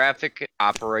Lego traffic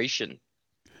operation.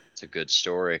 It's a good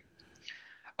story.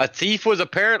 A thief was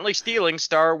apparently stealing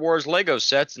Star Wars Lego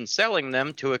sets and selling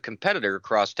them to a competitor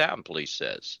across town, police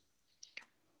says.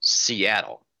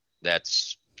 Seattle.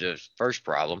 That's the first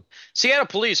problem. Seattle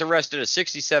police arrested a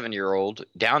 67-year-old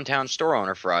downtown store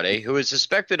owner Friday who is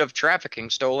suspected of trafficking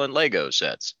stolen Lego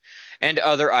sets and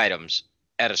other items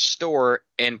at a store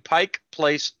in Pike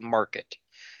Place Market.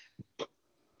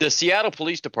 The Seattle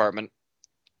Police Department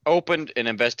opened an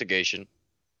investigation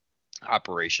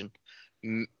operation.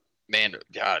 Man,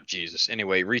 God, Jesus.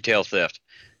 Anyway, retail theft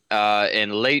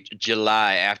in late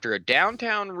July after a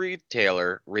downtown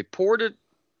retailer reported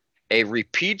a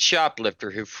repeat shoplifter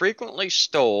who frequently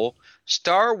stole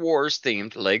Star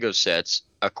Wars-themed Lego sets,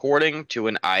 according to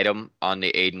an item on the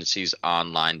agency's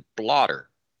online blotter.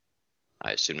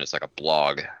 I assume it's like a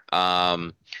blog.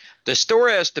 The store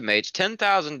estimates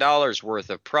 $10,000 worth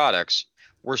of products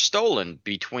were stolen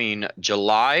between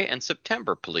July and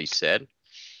September, police said.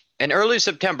 In early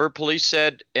September, police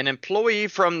said an employee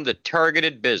from the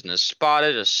targeted business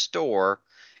spotted a store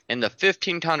in the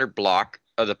 1500 block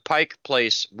of the Pike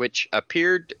Place which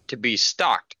appeared to be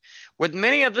stocked with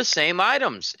many of the same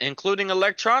items, including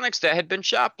electronics that had been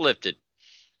shoplifted.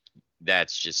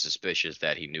 That's just suspicious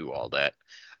that he knew all that.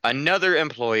 Another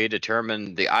employee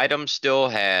determined the items still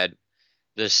had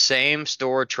the same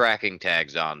store tracking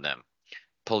tags on them.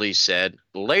 Police said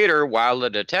later, while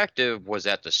the detective was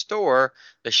at the store,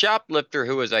 the shoplifter,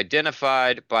 who was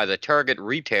identified by the target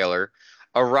retailer,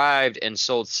 arrived and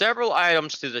sold several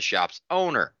items to the shop's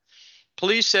owner.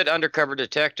 Police said undercover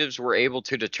detectives were able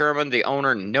to determine the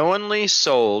owner knowingly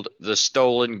sold the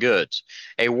stolen goods.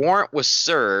 A warrant was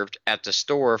served at the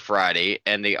store Friday,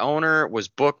 and the owner was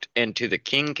booked into the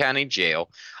King County Jail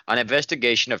on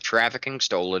investigation of trafficking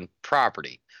stolen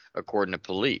property, according to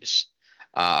police.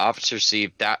 Officers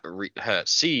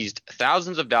seized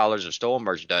thousands of dollars of stolen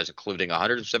merchandise, including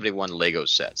 171 Lego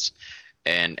sets.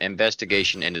 An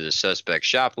investigation into the suspect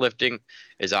shoplifting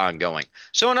is ongoing.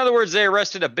 So, in other words, they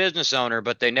arrested a business owner,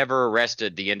 but they never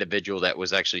arrested the individual that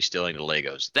was actually stealing the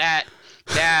Legos.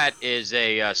 That is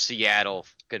a Seattle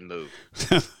fucking move.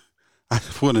 I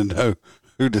just want to know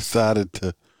who decided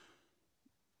to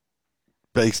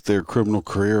base their criminal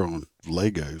career on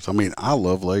Legos. I mean, I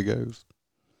love Legos.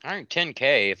 I think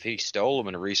 $10K if he stole them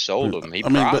and resold them. He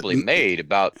probably made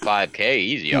about $5K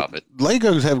easy off it.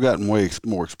 Legos have gotten way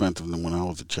more expensive than when I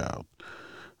was a child.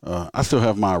 I still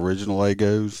have my original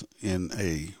Legos in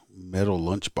a metal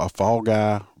lunchbox, Fall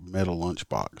Guy metal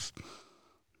lunchbox.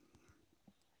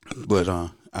 But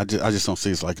I just don't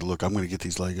see it's like, look, I'm going to get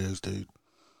these Legos, dude.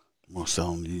 I'm going to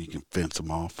sell them to you. You can fence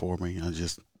them off for me. And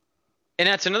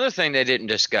that's another thing they didn't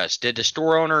discuss. Did the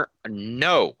store owner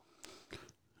know?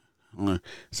 It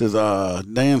says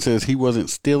Dan says he wasn't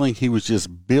stealing, he was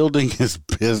just building his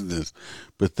business,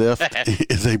 but theft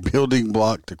is a building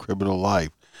block to criminal life.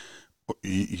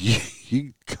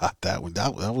 You got that one.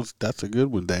 That's a good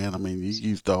one, Dan. I mean, you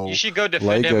used the whole you should go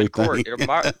defend him in court. It'll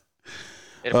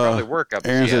probably work up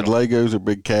in Aaron said Seattle. Legos are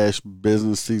big cash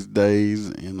business these days,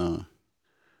 and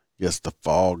yes, the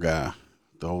Fall Guy,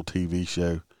 the whole TV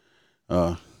show.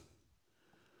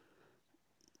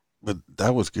 But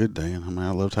that was good, Dan. I mean,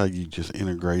 I loved how you just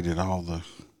integrated all the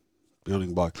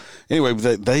building blocks. Anyway,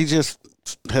 they just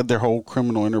had their whole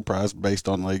criminal enterprise based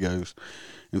on Legos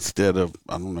instead of,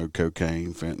 I don't know,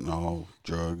 cocaine, fentanyl,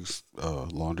 drugs,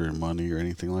 laundering money or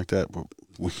anything like that. But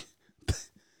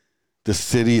the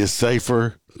city is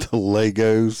safer. The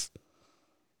Legos,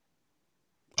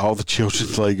 all the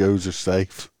children's Legos are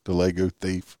safe. The Lego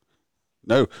thief.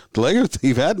 No, the Lego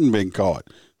thief hadn't been caught.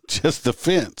 Just the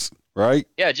fence. Right?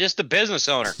 Yeah, just the business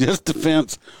owner. Just the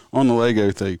fence on the Lego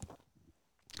thief.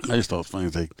 I just thought it was funny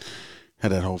they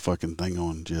had that whole fucking thing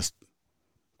on just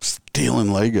stealing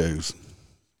Legos.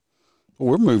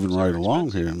 Well, we're moving right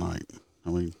along here tonight.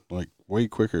 I mean, like way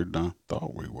quicker than I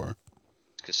thought we were.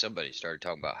 Because somebody started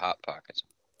talking about Hot Pockets.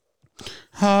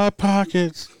 Hot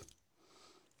Pockets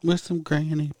with some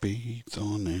granny beads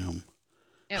on them.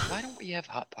 Yeah, why don't we have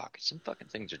Hot Pockets? Some fucking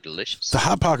things are delicious. The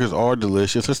Hot Pockets are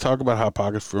delicious. Let's talk about Hot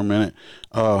Pockets for a minute.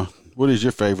 What is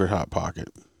your favorite Hot Pocket?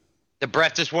 The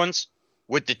breakfast ones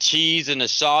with the cheese and the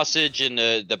sausage and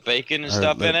the bacon and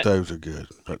stuff in it. Those are good.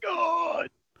 But God.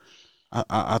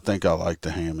 I think I like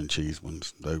the ham and cheese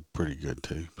ones. They're pretty good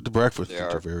too. But the breakfast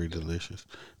ones are very delicious.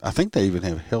 I think they even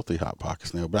have healthy Hot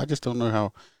Pockets now, but I just don't know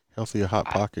how healthy a Hot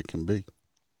Pocket can be.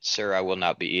 Sir, I will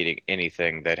not be eating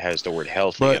anything that has the word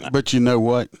healthy in it. But you know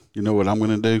what? You know what I'm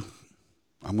going to do?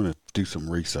 I'm going to do some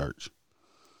research.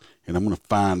 And I'm going to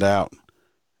find out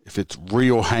if it's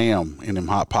real ham in them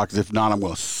Hot Pockets. If not, I'm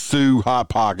going to sue Hot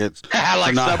Pockets like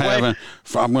for not Subway?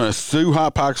 I'm going to sue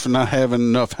Hot Pockets for not having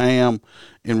enough ham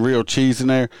and real cheese in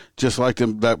there. Just like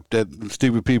that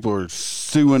stupid people are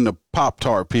suing the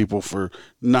Pop-Tart people for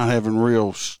not having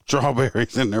real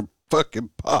strawberries in their fucking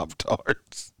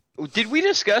Pop-Tarts. Did we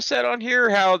discuss that on here?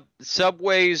 How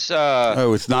Subway's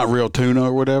it's not real tuna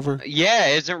or whatever. yeah,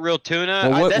 isn't real tuna.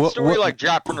 Well, That story like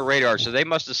dropped from the radar, so they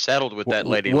must have settled with that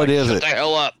lady. What like, is shut it? the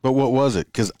hell up. But what was it?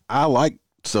 Because I like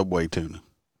Subway tuna.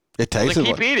 It Well, tasted they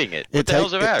keep like eating it. What the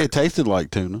hell's the matter? it tasted like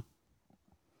tuna.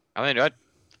 I mean,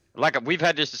 we've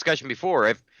had this discussion before.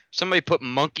 If somebody put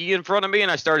monkey in front of me and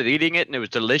I started eating it and it was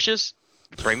delicious,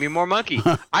 bring me more monkey.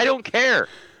 I don't care.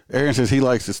 Aaron says he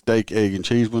likes the steak, egg, and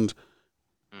cheese ones.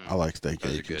 I like steak,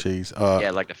 Those are egg, and good. cheese.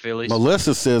 Yeah, like the Phillies.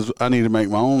 Melissa says I need to make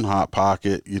my own Hot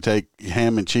Pocket. You take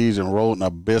ham and cheese and roll it in a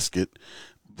biscuit.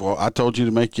 Well, I told you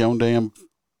to make your own damn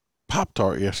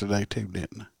Pop-Tart yesterday too,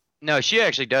 didn't I? No, she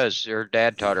actually does. Her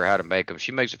dad taught her how to make them.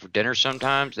 She makes it for dinner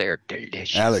sometimes. They are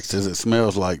delicious. Alex says it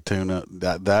smells like tuna.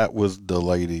 That was the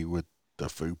lady with the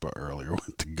fupa earlier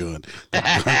with the gun.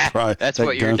 That's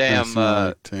what your damn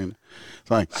like tuna.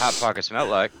 It's like Hot Pocket smelled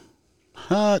like.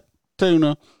 hot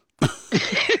tuna.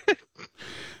 I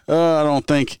don't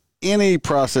think any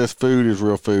processed food is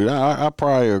real food. I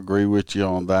probably agree with you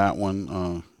on that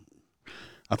one.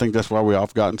 I think that's why we all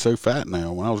gotten so fat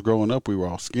now. When I was growing up, we were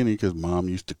all skinny because Mom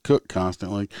used to cook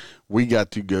constantly. We got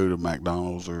to go to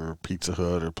McDonald's or Pizza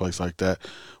Hut or a place like that.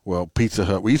 Well, Pizza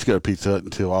Hut, we used to go to Pizza Hut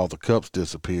until all the cups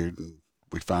disappeared. And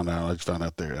I just found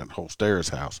out there at Holstera's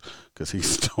house because he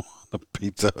stole the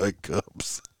Pizza Hut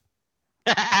cups.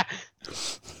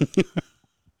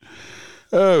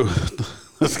 Oh,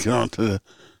 let's get on to the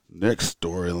next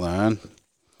storyline.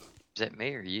 Is that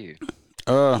me or you?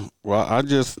 Well, I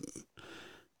just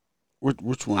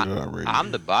which one did I read?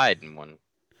 I'm the Biden one.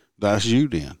 That's you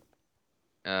then.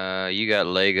 You got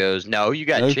Legos. No, you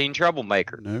got No. Teen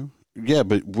Troublemaker. No. Yeah,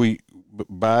 but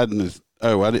Biden is.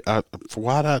 Oh, why'd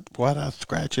I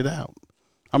scratch it out?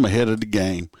 I'm ahead of the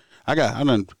game. I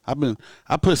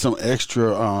put some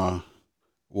extra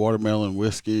watermelon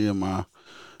whiskey in my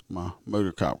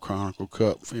Motor Cop Chronicle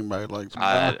cup. If anybody would like to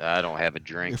buy, I don't have a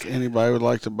drink. if anybody would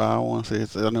like to buy one, see,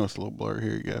 I know it's a little blurry.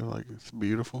 Here you go. Like it's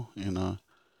beautiful, and it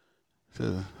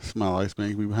says "Smile Ice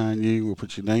Man" can be behind you. We'll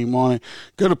put your name on it.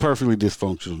 Go to Perfectly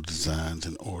Dysfunctional Designs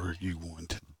and order you one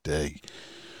today.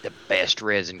 The best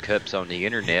resin cups on the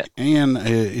internet. And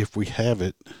if we have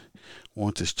it,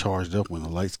 once it's charged up, when the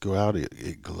lights go out,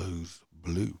 it glows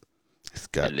blue. It's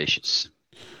got Delicious.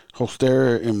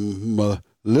 Holstera and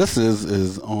Melissa's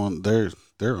is on. They're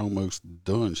almost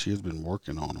done. She has been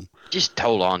working on them. Just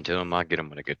hold on to them. I'll get them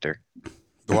when I get there.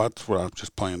 Well, that's what I've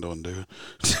just planned on doing.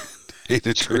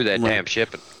 Screw that damn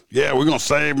shipping. Yeah, we're gonna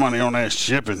save money on that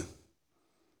shipping.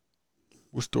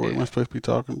 What story am I supposed to be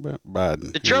talking about?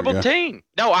 Biden. The Here we troubled go. teen.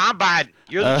 No, I'm Biden.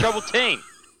 You're the troubled teen.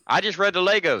 I just read the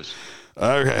Legos.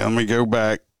 Okay, let me go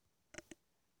back.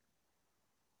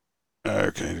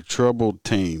 Okay, the troubled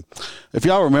teen. If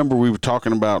y'all remember, we were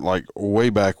talking about like way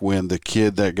back when the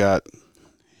kid that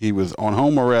he was on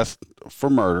home arrest for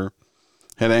murder,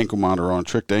 had ankle monitor on,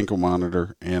 tricked ankle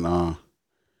monitor, and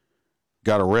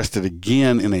got arrested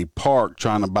again in a park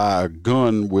trying to buy a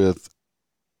gun with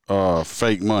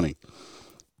fake money.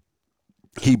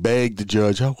 He begged the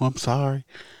judge, "Oh, I'm sorry.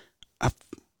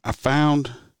 I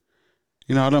found,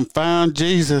 I done found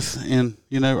Jesus, and,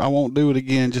 I won't do it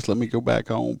again. Just let me go back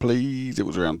home, please." It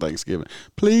was around Thanksgiving.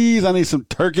 "Please, I need some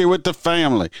turkey with the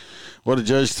family." Well, the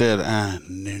judge said,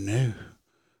 no,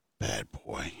 bad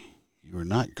boy. You are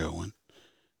not going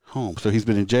home. So he's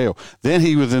been in jail. Then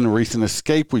he was in a recent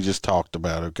escape we just talked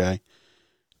about, okay?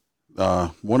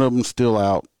 One of them's still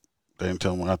out. They didn't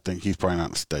tell him. I think he's probably not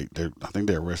in the state. I think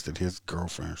they arrested his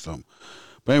girlfriend or something.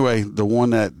 But anyway, the one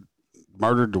that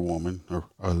murdered the woman, or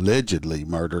allegedly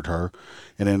murdered her,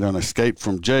 and then done escaped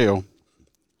from jail,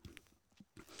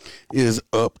 is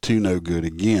up to no good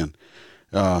again.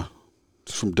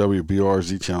 It's from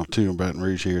WBRZ Channel 2 in Baton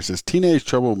Rouge here. It says, teenage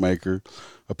troublemaker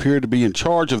appeared to be in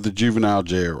charge of the juvenile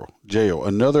jail.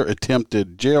 Another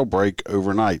attempted jailbreak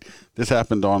overnight. This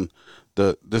happened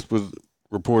this was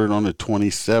reported on the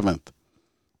 27th.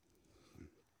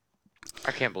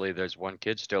 I can't believe there's one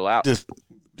kid still out.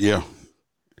 Yeah.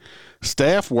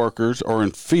 Staff workers are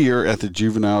in fear at the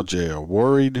juvenile jail.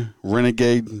 The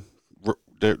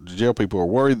jail people are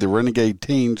worried the renegade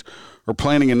teens are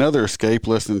planning another escape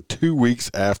less than 2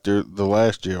 weeks after the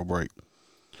last jailbreak.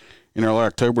 In early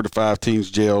October, the 5 teens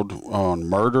jailed on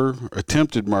murder,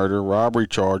 attempted murder, robbery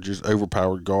charges,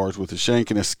 overpowered guards with a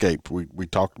shank, and escaped. We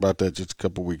talked about that just a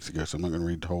couple weeks ago, so I'm not going to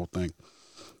read the whole thing.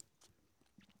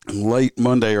 Late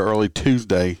Monday or early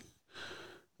Tuesday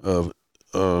of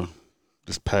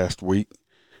this past week,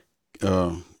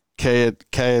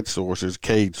 CADE sources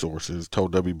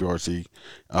told WBRC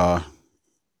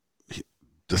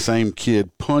the same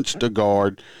kid punched a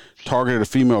guard, targeted a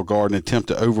female guard, and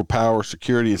attempted to overpower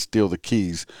security and steal the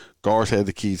keys. Guards had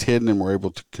the keys hidden and were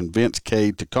able to convince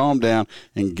Cade to calm down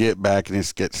and get back in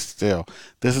his cell.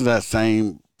 This is that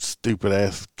same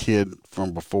stupid-ass kid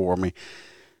from before. I mean,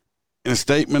 in a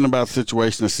statement about the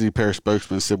situation, the city parish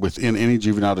spokesman said within any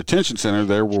juvenile detention center,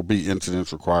 there will be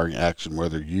incidents requiring action,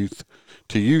 whether youth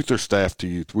to youth or staff to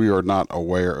youth. We are not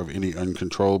aware of any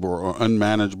uncontrollable or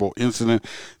unmanageable incident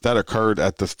that occurred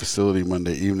at this facility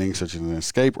Monday evening, such as an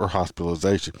escape or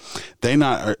hospitalization. They're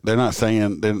not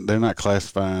saying, they're not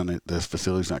classifying it, this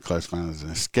facility's not classifying it as an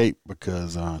escape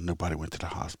because nobody went to the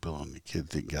hospital and the kids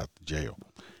didn't get out of jail.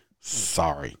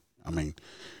 Sorry. I mean,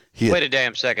 wait a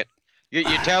damn second. You're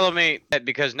telling me that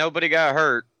because nobody got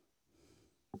hurt,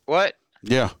 what?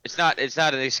 Yeah. It's not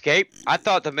an escape? I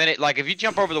thought the minute, like, if you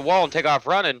jump over the wall and take off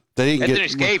running, they didn't it's an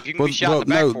escape. You can be shot in the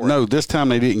back for it. No, this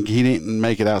time he didn't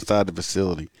make it outside the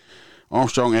facility.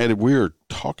 Armstrong added, we are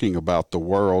talking about the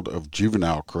world of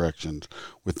juvenile corrections.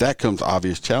 With that comes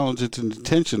obvious challenges, and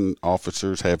detention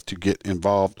officers have to get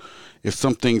involved if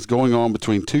something's going on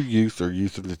between two youth or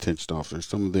youth and detention officers.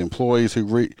 Some of the employees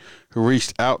who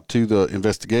reached out to the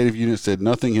investigative unit said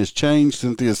nothing has changed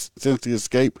since the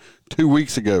escape 2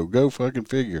 weeks ago. Go fucking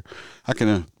figure. I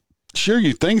can assure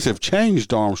you things have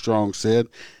changed, Armstrong said.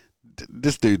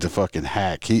 This dude's a fucking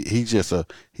hack. He's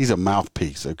a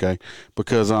mouthpiece, okay?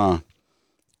 Because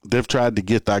they've tried to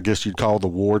get, I guess you'd call the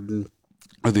warden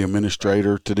or the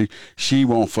administrator to do. She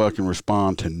won't fucking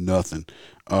respond to nothing.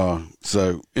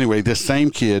 So anyway, this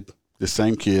same kid,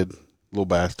 little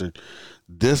bastard,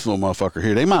 this little motherfucker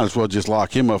here, they might as well just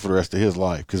lock him up for the rest of his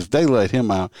life. Because if they let him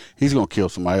out, he's gonna kill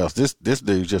somebody else. This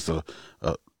dude's just a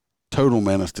total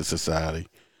menace to society.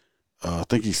 I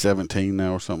think he's 17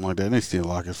 now or something like that. And they still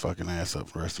lock his fucking ass up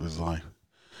for the rest of his life.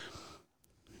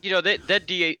 You know, that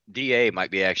DA might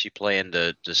be actually playing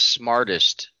the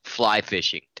smartest fly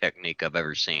fishing technique I've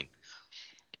ever seen.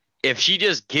 If she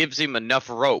just gives him enough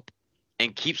rope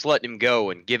and keeps letting him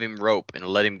go and give him rope and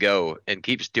let him go and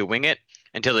keeps doing it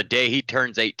until the day he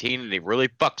turns 18 and he really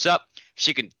fucks up,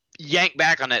 she can yank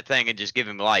back on that thing and just give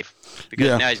him life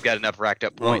because now he's got enough racked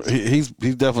up points. Well, he's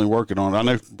definitely working on it. I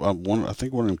know I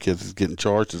think one of them kids is getting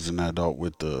charged as an adult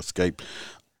with the escape.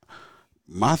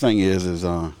 My thing is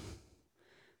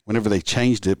whenever they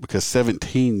changed it, because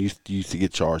 17 used to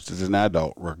get charged as an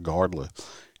adult regardless.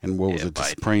 And what was it, the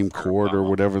Supreme Court or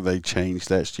whatever, they changed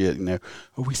that shit. You know,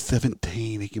 he's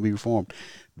 17, he can be reformed.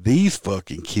 These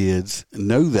fucking kids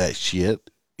know that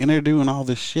shit, and they're doing all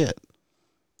this shit.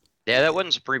 Yeah, that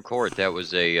wasn't Supreme Court. That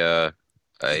was a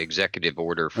executive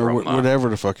order from whatever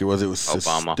the fuck it was. It was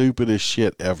Obama. The stupidest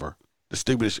shit ever. The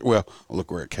stupidest. Well, look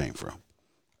where it came from.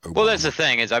 Obama. Well, that's the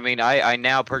thing is, I mean, I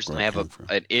now personally have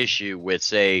an issue with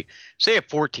say a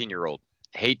 14-year-old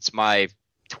hates my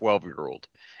 12-year-old,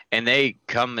 and they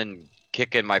come and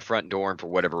kick in my front door, and for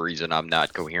whatever reason, I'm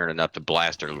not coherent enough to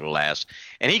blast their little ass,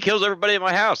 and he kills everybody in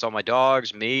my house, all my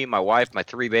dogs, me, my wife, my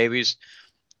 3 babies.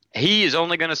 He is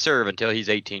only going to serve until he's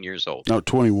 18 years old. No,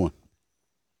 21.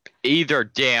 Either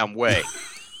damn way.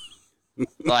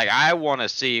 Like, I want to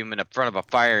see him in front of a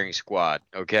firing squad,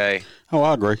 okay? Oh,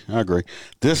 I agree.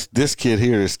 This kid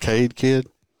here, this Cade kid,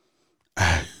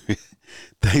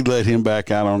 they let him back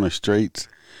out on the streets.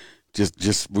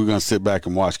 Just we're gonna sit back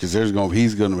and watch because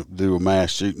he's gonna do a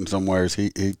mass shooting somewhere.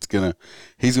 He's gonna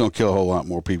kill a whole lot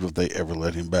more people if they ever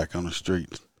let him back on the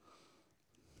streets.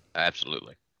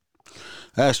 Absolutely.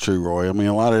 That's true, Roy. I mean,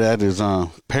 a lot of that is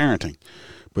parenting,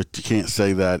 but you can't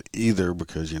say that either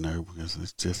because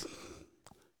it's just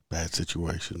bad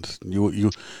situations. You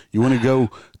want to go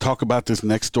talk about this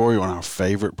next story on our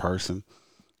favorite person,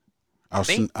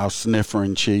 our sniffer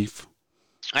in chief,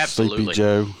 Absolutely. Sleepy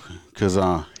Joe, because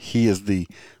he is the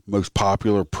most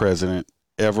popular president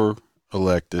ever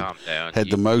elected. Calm down. Had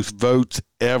the most votes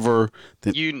ever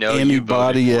than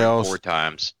anybody you else. 4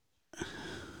 times.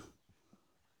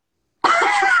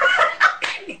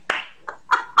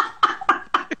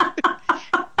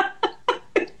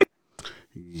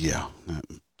 Yeah,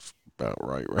 that's about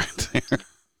right there.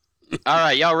 All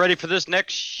right, y'all ready for this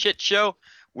next shit show?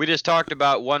 We just talked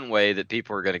about one way that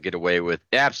people are going to get away with.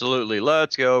 Absolutely.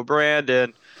 Let's go,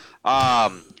 Brandon.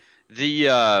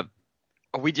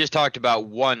 We just talked about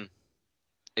one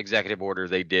executive order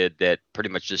they did that pretty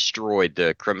much destroyed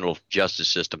the criminal justice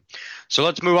system. So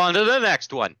let's move on to the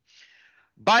next one.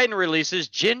 Biden releases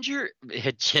ginger.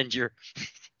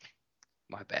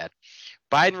 My bad.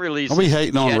 Biden releases. Are we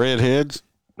hating on redheads?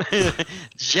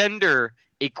 Gender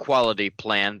equality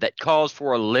plan that calls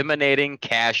for eliminating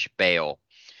cash bail.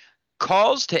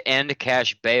 Calls to end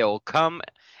cash bail come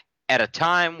at a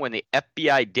time when the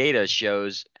FBI data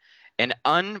shows an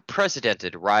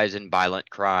unprecedented rise in violent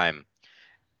crime.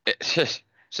 So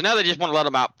now they just want to let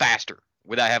them out faster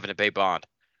without having to pay bond.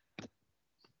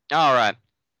 All right.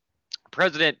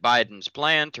 President Biden's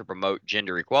plan to promote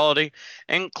gender equality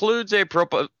includes a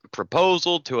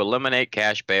proposal to eliminate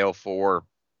cash bail for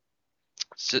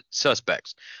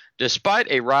suspects, despite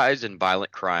a rise in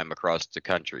violent crime across the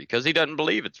country, because he doesn't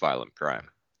believe it's violent crime.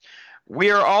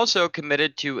 We are also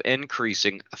committed to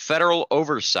increasing federal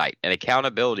oversight and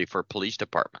accountability for police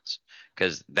departments,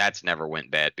 because that's never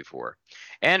went bad before,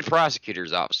 and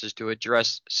prosecutors' offices to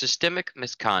address systemic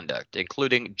misconduct,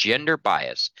 including gender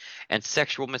bias and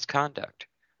sexual misconduct,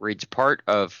 reads part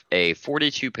of a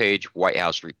 42-page White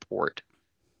House report.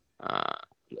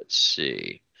 Let's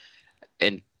see.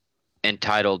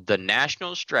 Entitled The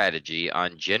National Strategy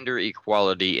on Gender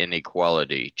Equality and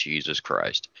Equality. Jesus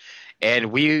Christ.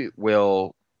 And we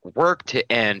will work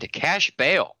to end cash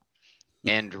bail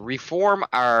and reform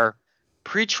our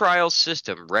pretrial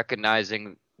system,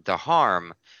 recognizing the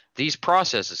harm these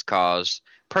processes cause,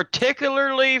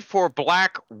 particularly for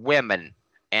black women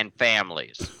and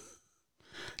families.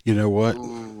 You know what?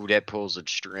 Ooh, that pulls a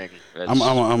string. I'm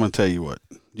going to tell you what.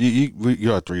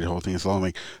 You have to read the whole thing. It's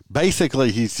long.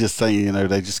 Basically, he's just saying, they're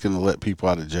just going to let people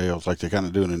out of jail. It's like they're kind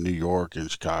of doing in New York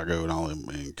and Chicago and all them,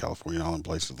 in California and all them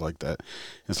places like that.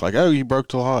 It's like, oh, you broke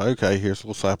the law. Okay, here's a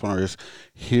little slap on our wrist.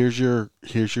 Here's your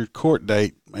court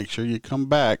date. Make sure you come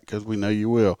back because we know you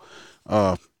will.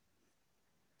 Now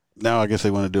I guess they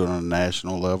want to do it on a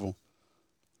national level.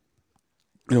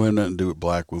 It have nothing to do with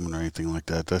black women or anything like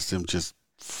that. That's them just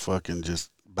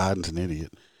Biden's an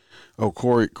idiot. Oh,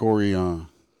 Corey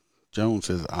Jones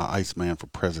says Iceman for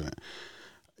president.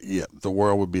 Yeah, the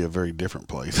world would be a very different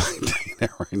place. I can tell you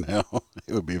that right now.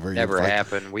 It would be a very never different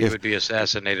happened. We would be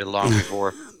assassinated long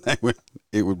before.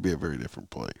 It would be a very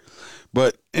different place.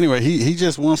 But anyway, he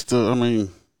just wants to. I mean,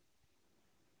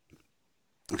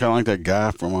 kind of like that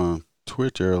guy from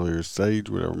Twitch earlier, Sage,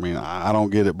 whatever. I mean, I don't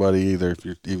get it, buddy, either. If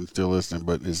you're even still listening,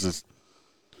 but it's just.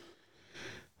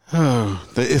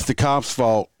 It's the cops'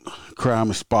 fault. Crime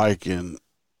is spiking,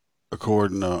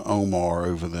 according to Omar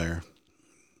over there.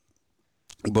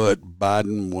 But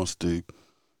Biden wants to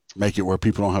make it where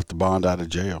people don't have to bond out of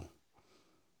jail.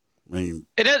 I mean,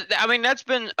 it is. I mean, that's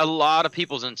been a lot of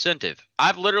people's incentive.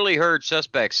 I've literally heard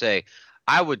suspects say,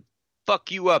 "I would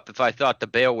fuck you up if I thought the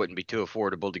bail wouldn't be too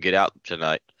affordable to get out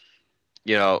tonight."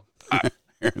 You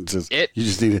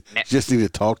just need to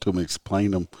talk to them, and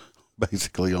explain them,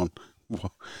 basically on.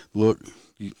 Look,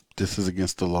 this is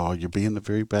against the law. You're being a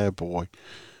very bad boy.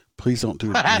 Please don't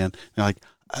do it again. They're like,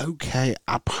 okay,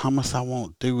 I promise I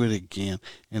won't do it again.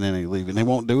 And then they leave, and they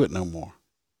won't do it no more.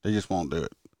 They just won't do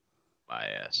it. My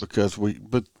ass. Because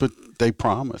but they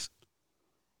promised,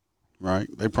 right?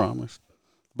 They promised.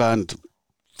 Biden's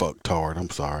fucktard. I'm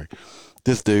sorry.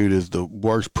 This dude is the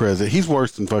worst president. He's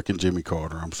worse than fucking Jimmy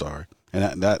Carter. I'm sorry,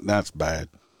 and that's bad.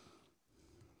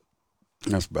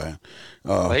 That's bad.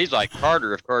 Well, he's like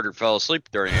Carter if Carter fell asleep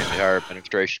during the entire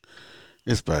administration.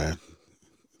 It's bad.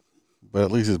 But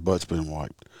at least his butt's been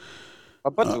wiped.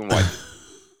 My butt's been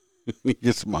wiped.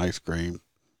 Get some ice cream,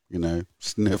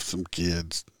 sniff some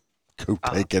kids, go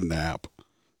take a nap.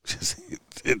 Just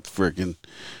it's freaking.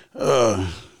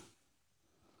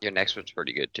 Your next one's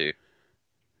pretty good too.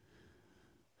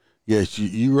 Yes,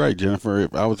 you're right, Jennifer.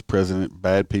 If I was president,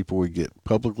 bad people would get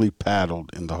publicly paddled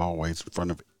in the hallways in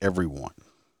front of everyone.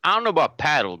 I don't know about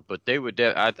paddled, but they would.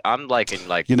 I'm liking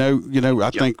like. I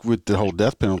think with the whole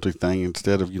death penalty thing,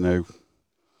 instead of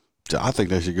I think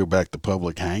they should go back to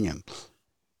public hanging.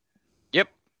 Yep.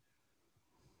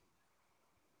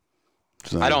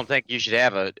 So, I don't think you should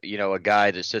have a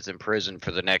guy that sits in prison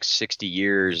for the next 60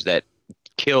 years that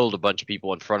killed a bunch of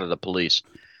people in front of the police.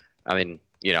 I mean,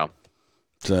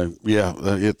 So yeah,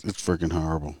 it's freaking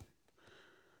horrible.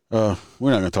 We're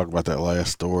not going to talk about that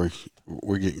last story.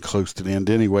 We're getting close to the end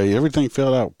anyway. Everything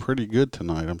fell out pretty good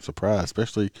tonight. I'm surprised,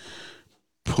 especially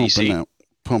pumping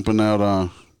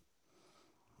out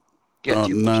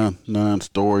 9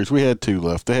 stories. We had 2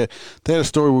 left. They had a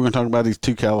story. We're going to talk about these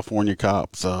 2 California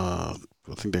cops. I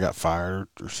think they got fired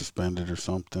or suspended or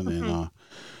something, and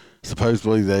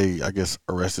supposedly they, I guess,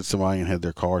 arrested somebody and had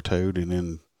their car towed, and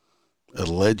then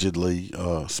allegedly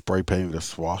spray painted a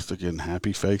swastika and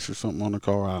happy face or something on the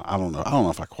car. I don't know. I don't know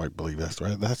if I quite believe that's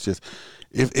right. That's just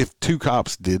if 2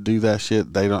 cops did do that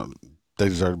shit, they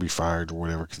deserve to be fired or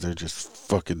whatever because they're just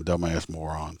fucking dumbass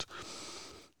morons.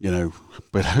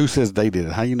 But who says they did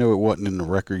it? How it wasn't in the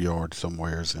record yard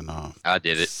somewheres and I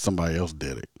did it. Somebody else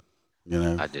did it.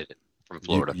 I did it from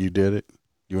Florida. You did it?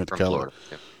 You went from to California?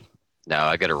 Florida. Yeah. No,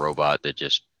 I got a robot that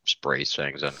just sprays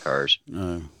things on cars.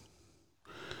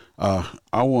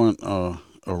 I want a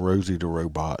Rosie the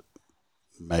Robot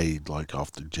made like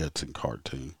off the Jetson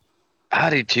cartoon. I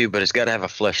do too, but it's got to have a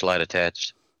fleshlight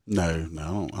attached. No,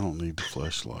 I don't need the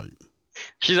fleshlight.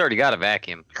 She's already got a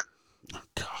vacuum. Oh,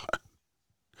 God.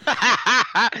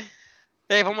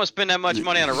 Hey, if I'm gonna spend that much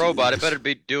money on a robot, it better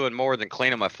be doing more than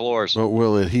cleaning my floors. But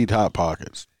will it heat Hot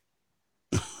Pockets?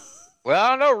 Well,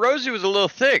 I don't know. Rosie was a little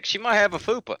thick. She might have a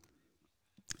fupa.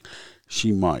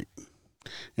 She might.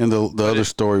 And the other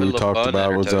story we talked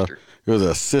about was it was an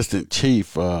assistant chief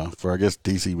for I guess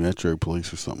DC Metro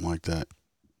Police or something like that.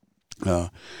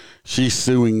 She's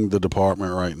suing the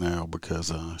department right now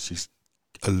because she's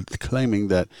claiming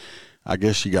that I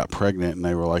guess she got pregnant and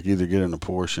they were like either get an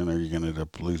abortion or you're going to end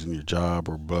up losing your job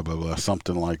or blah blah blah,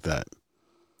 something like that.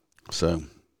 So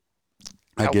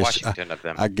I guess she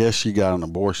got an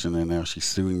abortion and now she's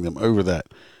suing them over that,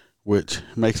 which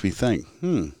makes me think,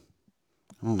 I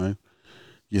don't know.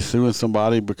 You're suing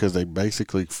somebody because they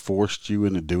basically forced you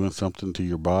into doing something to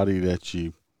your body that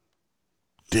you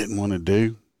didn't want to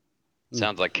do.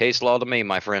 Sounds like case law to me,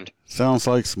 my friend. Sounds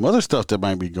like some other stuff that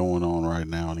might be going on right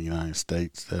now in the United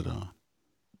States that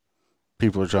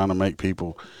people are trying to make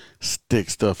people stick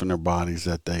stuff in their bodies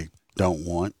that they don't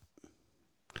want.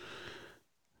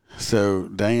 So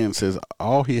Dan says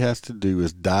all he has to do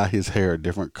is dye his hair a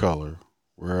different color,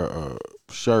 wear a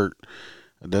shirt,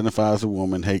 identify as a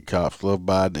woman, hate cops, love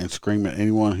Biden, and scream at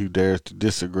anyone who dares to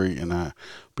disagree, and I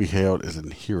be hailed as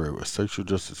a hero, a social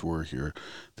justice warrior hero.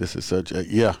 This is such a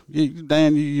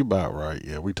Dan, you about right.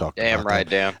 Yeah, we talked damn about right,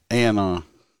 that. Dan. And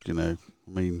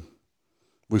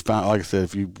we found, like I said,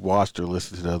 if you watched or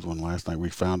listened to the other one last night, we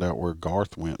found out where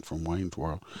Garth went from Wayne's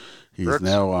World. He's Brooks.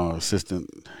 now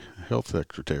assistant health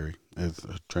secretary as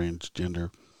a transgender,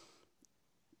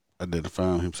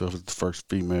 identifying himself as the first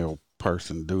female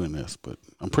person doing this, but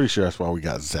I'm pretty sure that's why we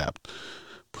got zapped.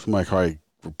 Somebody probably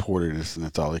reported this, and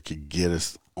that's all they could get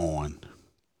us on.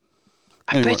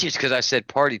 I bet you it's because I said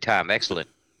party time. Excellent.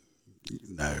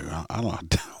 No, I don't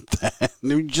doubt that.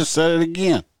 You just said it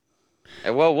again.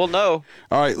 Well, we'll know.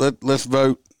 All right, let's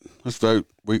vote. Let's vote.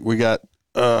 We got.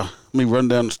 Let me run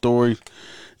down the story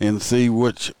and see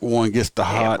which one gets the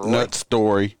hot nut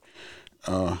story.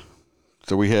 So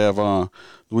we have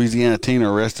Louisiana teen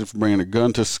arrested for bringing a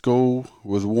gun to school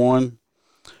was one.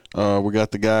 We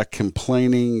got the guy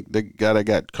complaining, the guy that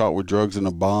got caught with drugs and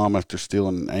a bomb after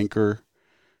stealing an anchor.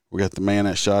 We got the man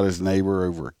that shot his neighbor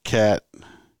over a cat.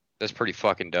 That's pretty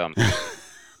fucking dumb.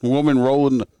 Woman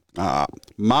rolling.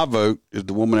 My vote is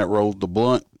the woman that rolled the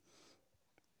blunt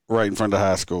right in front of the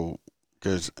high school.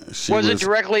 Cause was it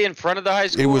directly in front of the high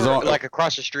school? It was or like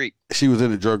across the street. She was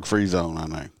in a drug-free zone, I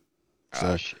know.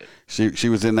 So shit. She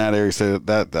was in that area, so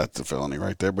that's a felony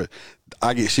right there. But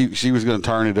she was going to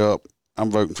turn it up. I'm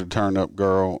voting for turn up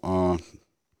girl.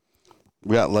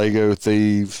 We got Lego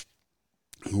thieves.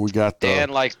 We got Dan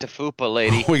likes the FUPA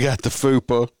lady. We got the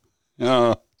FUPA.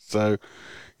 So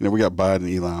we got Biden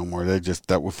and Elon where they just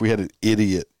that if we had an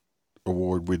idiot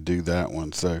award, we'd do that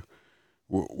one. So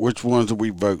which ones are we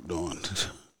voting on?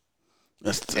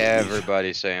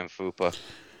 Everybody's saying FUPA.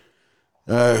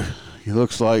 It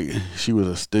looks like she was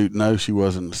a student. No, she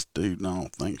wasn't a student. I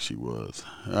don't think she was.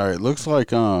 All right, looks like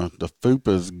the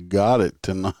FUPA's got it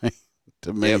tonight.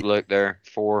 To me, yep. Look there,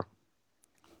 4.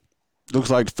 Looks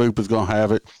like the FUPA's gonna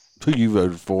have it. Who you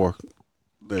voted for?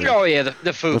 There. Oh yeah, the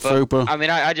FUPA. The FUPA. I mean,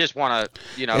 I just want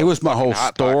to, It was my whole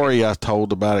story I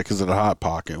told about it because of the Hot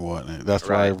Pocket, wasn't it? That's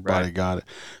why everybody got it.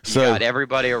 So you got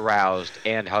everybody aroused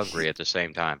and hungry at the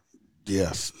same time.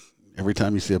 Yes. Every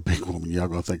time you see a big woman, y'all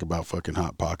gonna think about fucking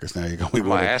Hot Pockets. Now you're gonna be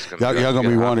wondering. Y'all gonna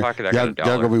be wondering. Y'all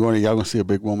gonna be wondering. Y'all gonna see a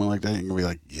big woman like that. You're gonna be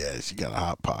like, yeah, she got a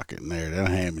Hot Pocket in there. That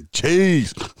ham and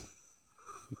cheese.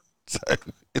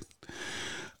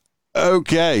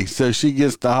 Okay, so she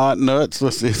gets the hot nuts.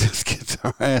 Let's see if this gets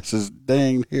our asses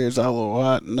dinged. Here's our little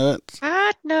hot nuts.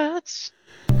 Hot nuts.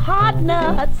 Hot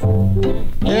nuts.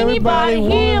 Anybody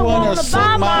here want to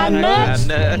buy my nuts?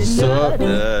 Suck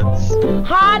nuts.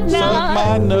 Hot nuts. Suck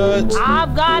my nuts.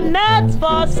 I've got nuts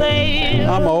for sale.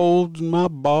 I'm old and my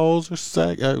balls are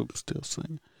sack. Oh, I'm still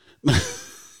singing.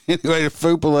 Anyway, the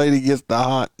FUPA lady gets the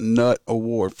hot nut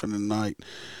award for the night.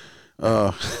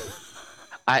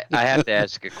 I have to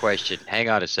ask a question. Hang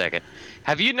on a second.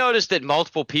 Have you noticed that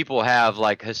multiple people have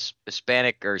like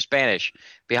Hispanic or Spanish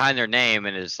behind their name,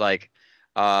 and it's like,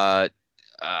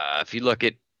 if you look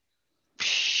at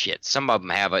some of them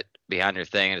have it behind their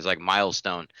thing, and it's like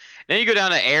milestone. Then you go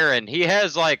down to Aaron. He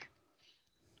has like,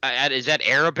 is that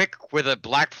Arabic with a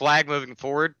black flag moving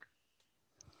forward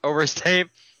over his name?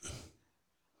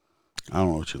 I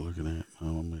don't know what you're looking at.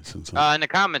 In the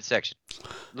comment section.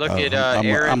 Look at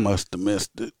Aaron. I must have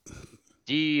missed it.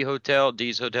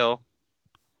 D's Hotel.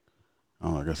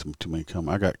 Oh, I got some too many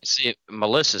coming. I got See,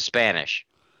 Melissa's Spanish.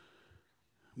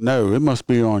 no. It must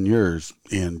be on yours,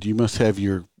 and you must have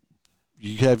your.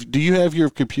 Do you have your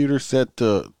computer set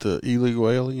to illegal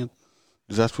alien?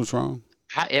 Is that what's wrong?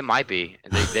 It might be.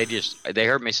 They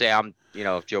heard me say I'm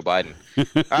Joe Biden.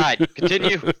 All right,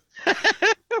 continue.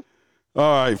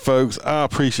 All right, folks. I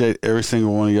appreciate every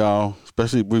single one of y'all.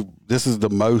 Especially this is the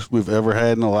most we've ever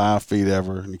had in a live feed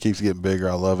ever, and it keeps getting bigger.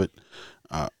 I love it.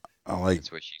 I like.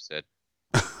 That's what she said.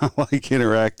 I like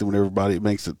interacting with everybody. It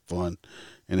makes it fun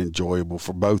and enjoyable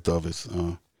for both of us.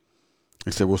 Like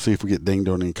I said, we'll see if we get dinged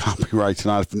on any copyrights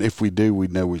tonight. If we do, we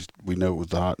know it was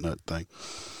the Hot Nut thing.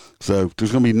 So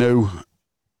there's going to be no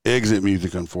exit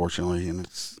music, unfortunately, and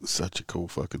it's such a cool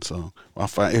fucking song.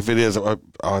 If it is, I'll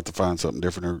have to find something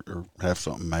different or have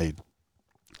something made.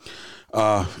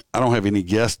 I don't have any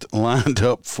guests lined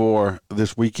up for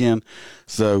this weekend,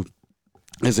 so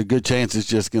there's a good chance it's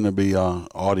just going to be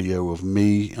audio of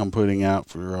me I'm putting out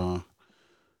for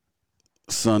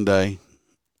Sunday.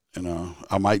 And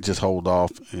I might just hold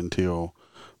off until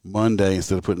Monday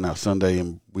instead of putting out Sunday,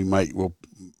 and me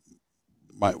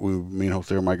and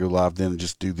Sarah might go live then and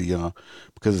just do the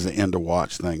because it's an end to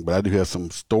watch thing. But I do have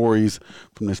some stories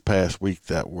from this past week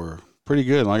that were pretty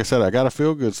good. And like I said, I got a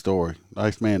feel good story.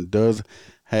 Iceman does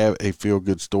have a feel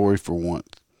good story for once,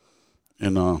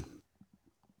 and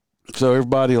so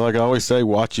everybody, like I always say,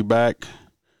 watch your back,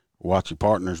 watch your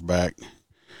partner's back,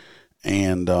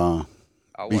 and I'll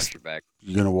wash your back.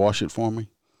 You gonna wash it for me?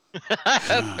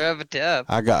 Have a tub.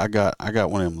 I got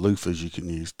one of them loofahs you can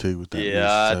use too with that.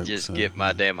 Yeah, I'll just get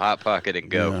my damn Hot Pocket and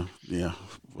go. Yeah.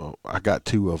 Well, I got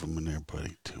 2 of them in there,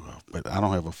 buddy. 2 of them. But I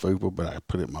don't have a FUPA, but I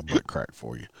put it in my butt crack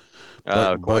for you.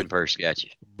 Coin purse got you.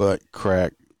 Butt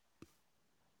crack,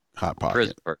 Hot Pocket.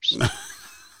 Prison purse.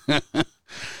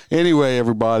 Anyway,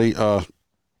 everybody, like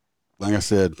I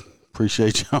said,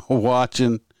 appreciate y'all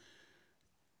watching.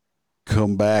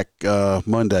 Come back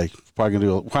Monday. Probably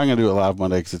gonna do it live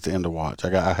Monday because it's end of watch.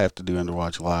 I have to do end of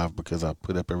watch live because I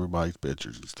put up everybody's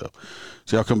pictures and stuff.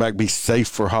 So y'all come back. Be safe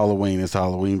for Halloween. It's the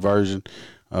Halloween version.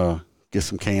 Get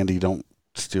some candy. Don't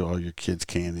steal all your kids'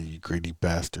 candy, you greedy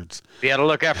bastards. You got to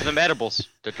look out for the edibles.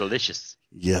 They're delicious.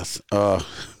 Yes.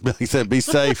 Like I said, be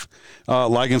safe.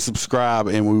 Like and subscribe,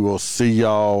 and we will see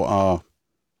y'all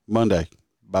Monday.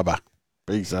 Bye-bye.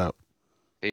 Peace out.